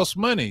with house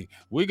money.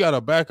 We got a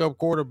backup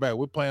quarterback.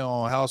 We're playing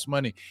on house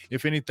money.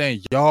 If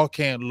anything, y'all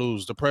can't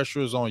lose. The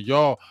pressure is on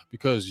y'all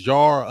because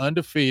y'all are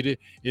undefeated.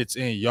 It's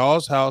in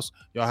y'all's house.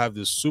 Y'all have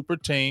this super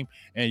team,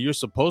 and you're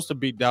supposed to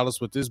beat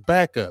Dallas with this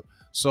backup.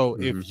 So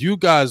if you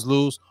guys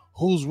lose,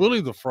 who's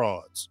really the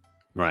frauds.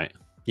 Right.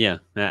 Yeah,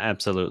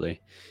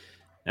 absolutely.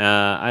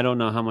 I don't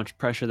know how much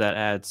pressure that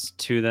adds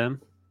to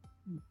them,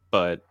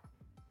 but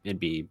it'd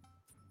be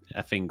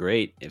effing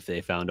great if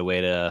they found a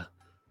way to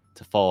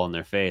fall on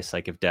their face.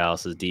 Like if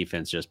Dallas's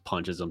defense just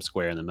punches them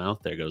square in the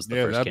mouth, there goes the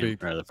Yeah, first that'd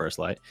be. or the first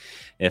light.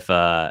 If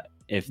the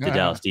Yeah,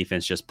 Dallas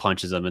defense just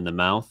punches them in the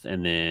mouth,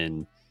 and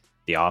then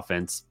the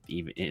offense,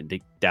 even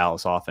the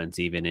Dallas offense,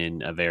 even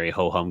in a very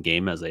ho hum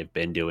game as they've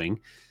been doing,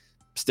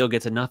 still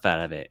gets enough out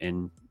of it.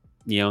 And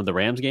the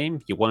Rams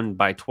game, you won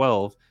by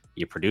 12.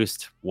 You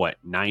produced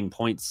 9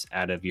 points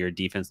out of your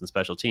defense and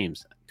special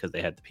teams because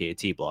they had the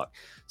PAT block.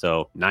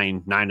 So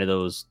nine of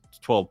those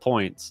 12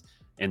 points,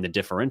 and the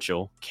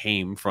differential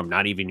came from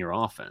not even your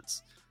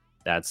offense.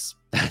 That's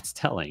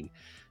telling.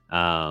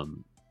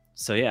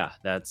 So yeah,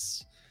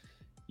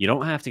 you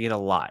don't have to get a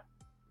lot,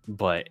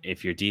 but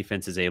if your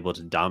defense is able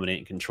to dominate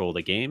and control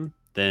the game,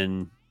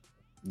 then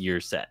you're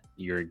set.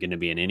 You're going to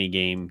be in any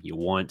game you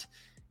want.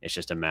 It's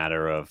just a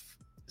matter of,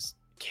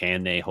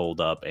 can they hold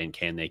up and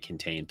can they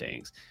contain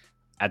things?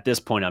 At this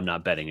point, I'm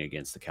not betting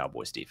against the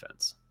Cowboys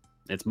defense.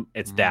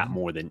 It's that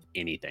more than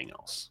anything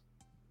else.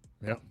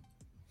 Yep.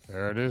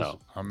 There it is. So,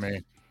 I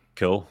mean,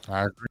 cool.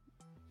 I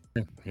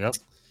agree. Yep.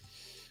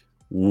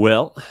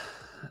 Well,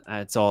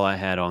 that's all I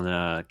had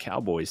on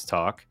Cowboys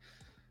talk.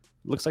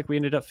 Looks like we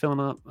ended up filling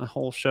up a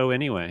whole show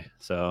anyway.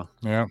 So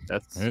yeah,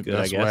 that's good.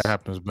 That's I guess what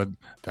happens, but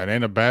that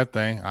ain't a bad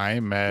thing. I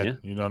ain't mad. Yeah.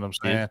 You know what I'm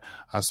saying? Yeah.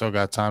 I still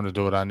got time to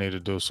do what I need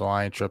to do, so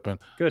I ain't tripping.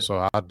 Good.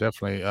 So I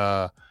definitely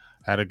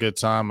had a good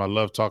time. I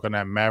love talking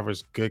that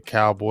Mavericks. Good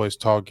Cowboys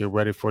talk. Get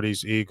ready for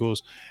these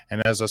Eagles.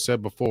 And as I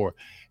said before,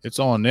 it's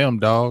on them,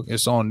 dog.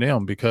 It's on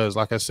them because,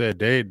 like I said,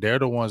 they're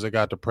the ones that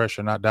got the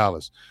pressure, not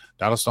Dallas.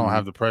 Dallas don't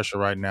have the pressure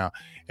right now.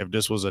 If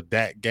this was a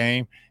Dak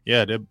game,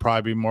 yeah, there'd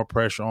probably be more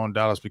pressure on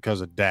Dallas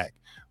because of Dak.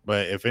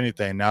 But if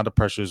anything, now the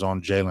pressure is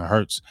on Jalen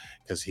Hurts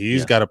because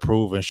he's got to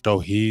prove and show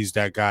he's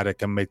that guy that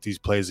can make these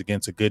plays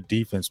against a good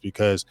defense,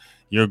 because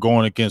you're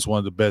going against one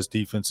of the best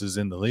defenses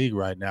in the league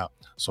right now.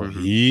 So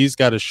he's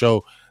got to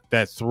show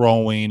that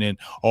throwing and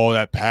all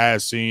that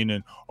passing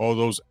and all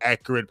those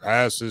accurate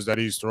passes that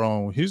he's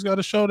throwing. He's got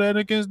to show that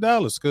against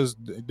Dallas, because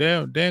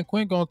Dan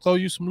Quinn going to throw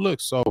you some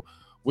looks. So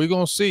we're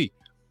going to see.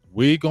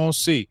 We're going to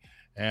see.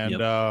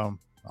 And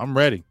I'm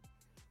ready.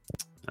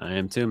 I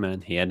am too,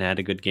 man. He hadn't had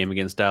a good game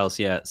against Dallas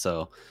yet,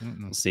 so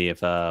we'll see if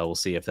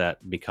that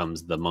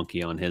becomes the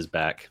monkey on his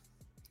back.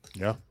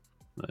 Yeah.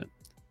 But,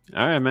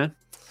 all right, man.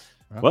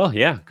 Well,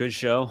 yeah, good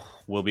show.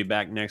 We'll be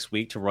back next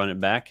week to run it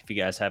back. If you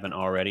guys haven't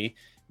already,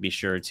 be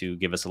sure to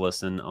give us a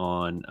listen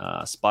on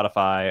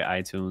Spotify,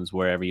 iTunes,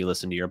 wherever you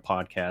listen to your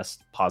podcast.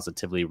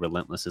 Positively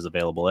Relentless is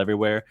available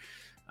everywhere.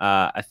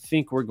 I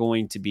think we're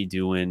going to be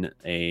doing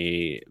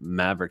a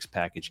Mavericks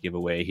package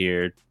giveaway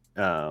here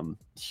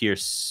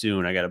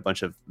soon. I got a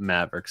bunch of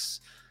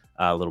Mavericks,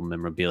 little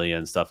memorabilia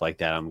and stuff like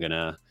that. I'm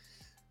gonna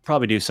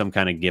probably do some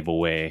kind of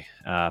giveaway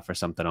for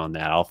something on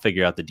that. I'll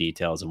figure out the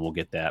details and we'll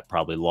get that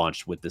probably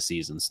launched with the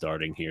season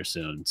starting here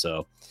soon.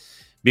 So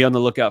be on the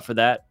lookout for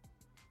that.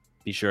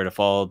 Be sure to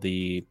follow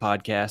the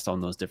podcast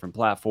on those different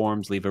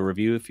platforms. Leave a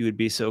review if you would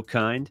be so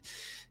kind.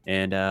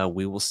 And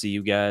we will see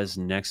you guys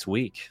next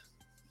week.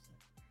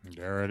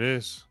 There it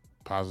is.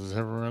 Positive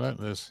and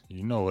Relentless.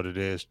 You know what it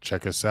is.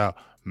 Check us out.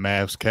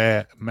 Mavs,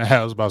 Cavs,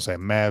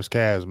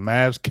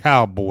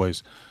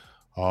 Cowboys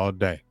all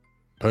day.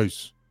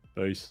 Peace.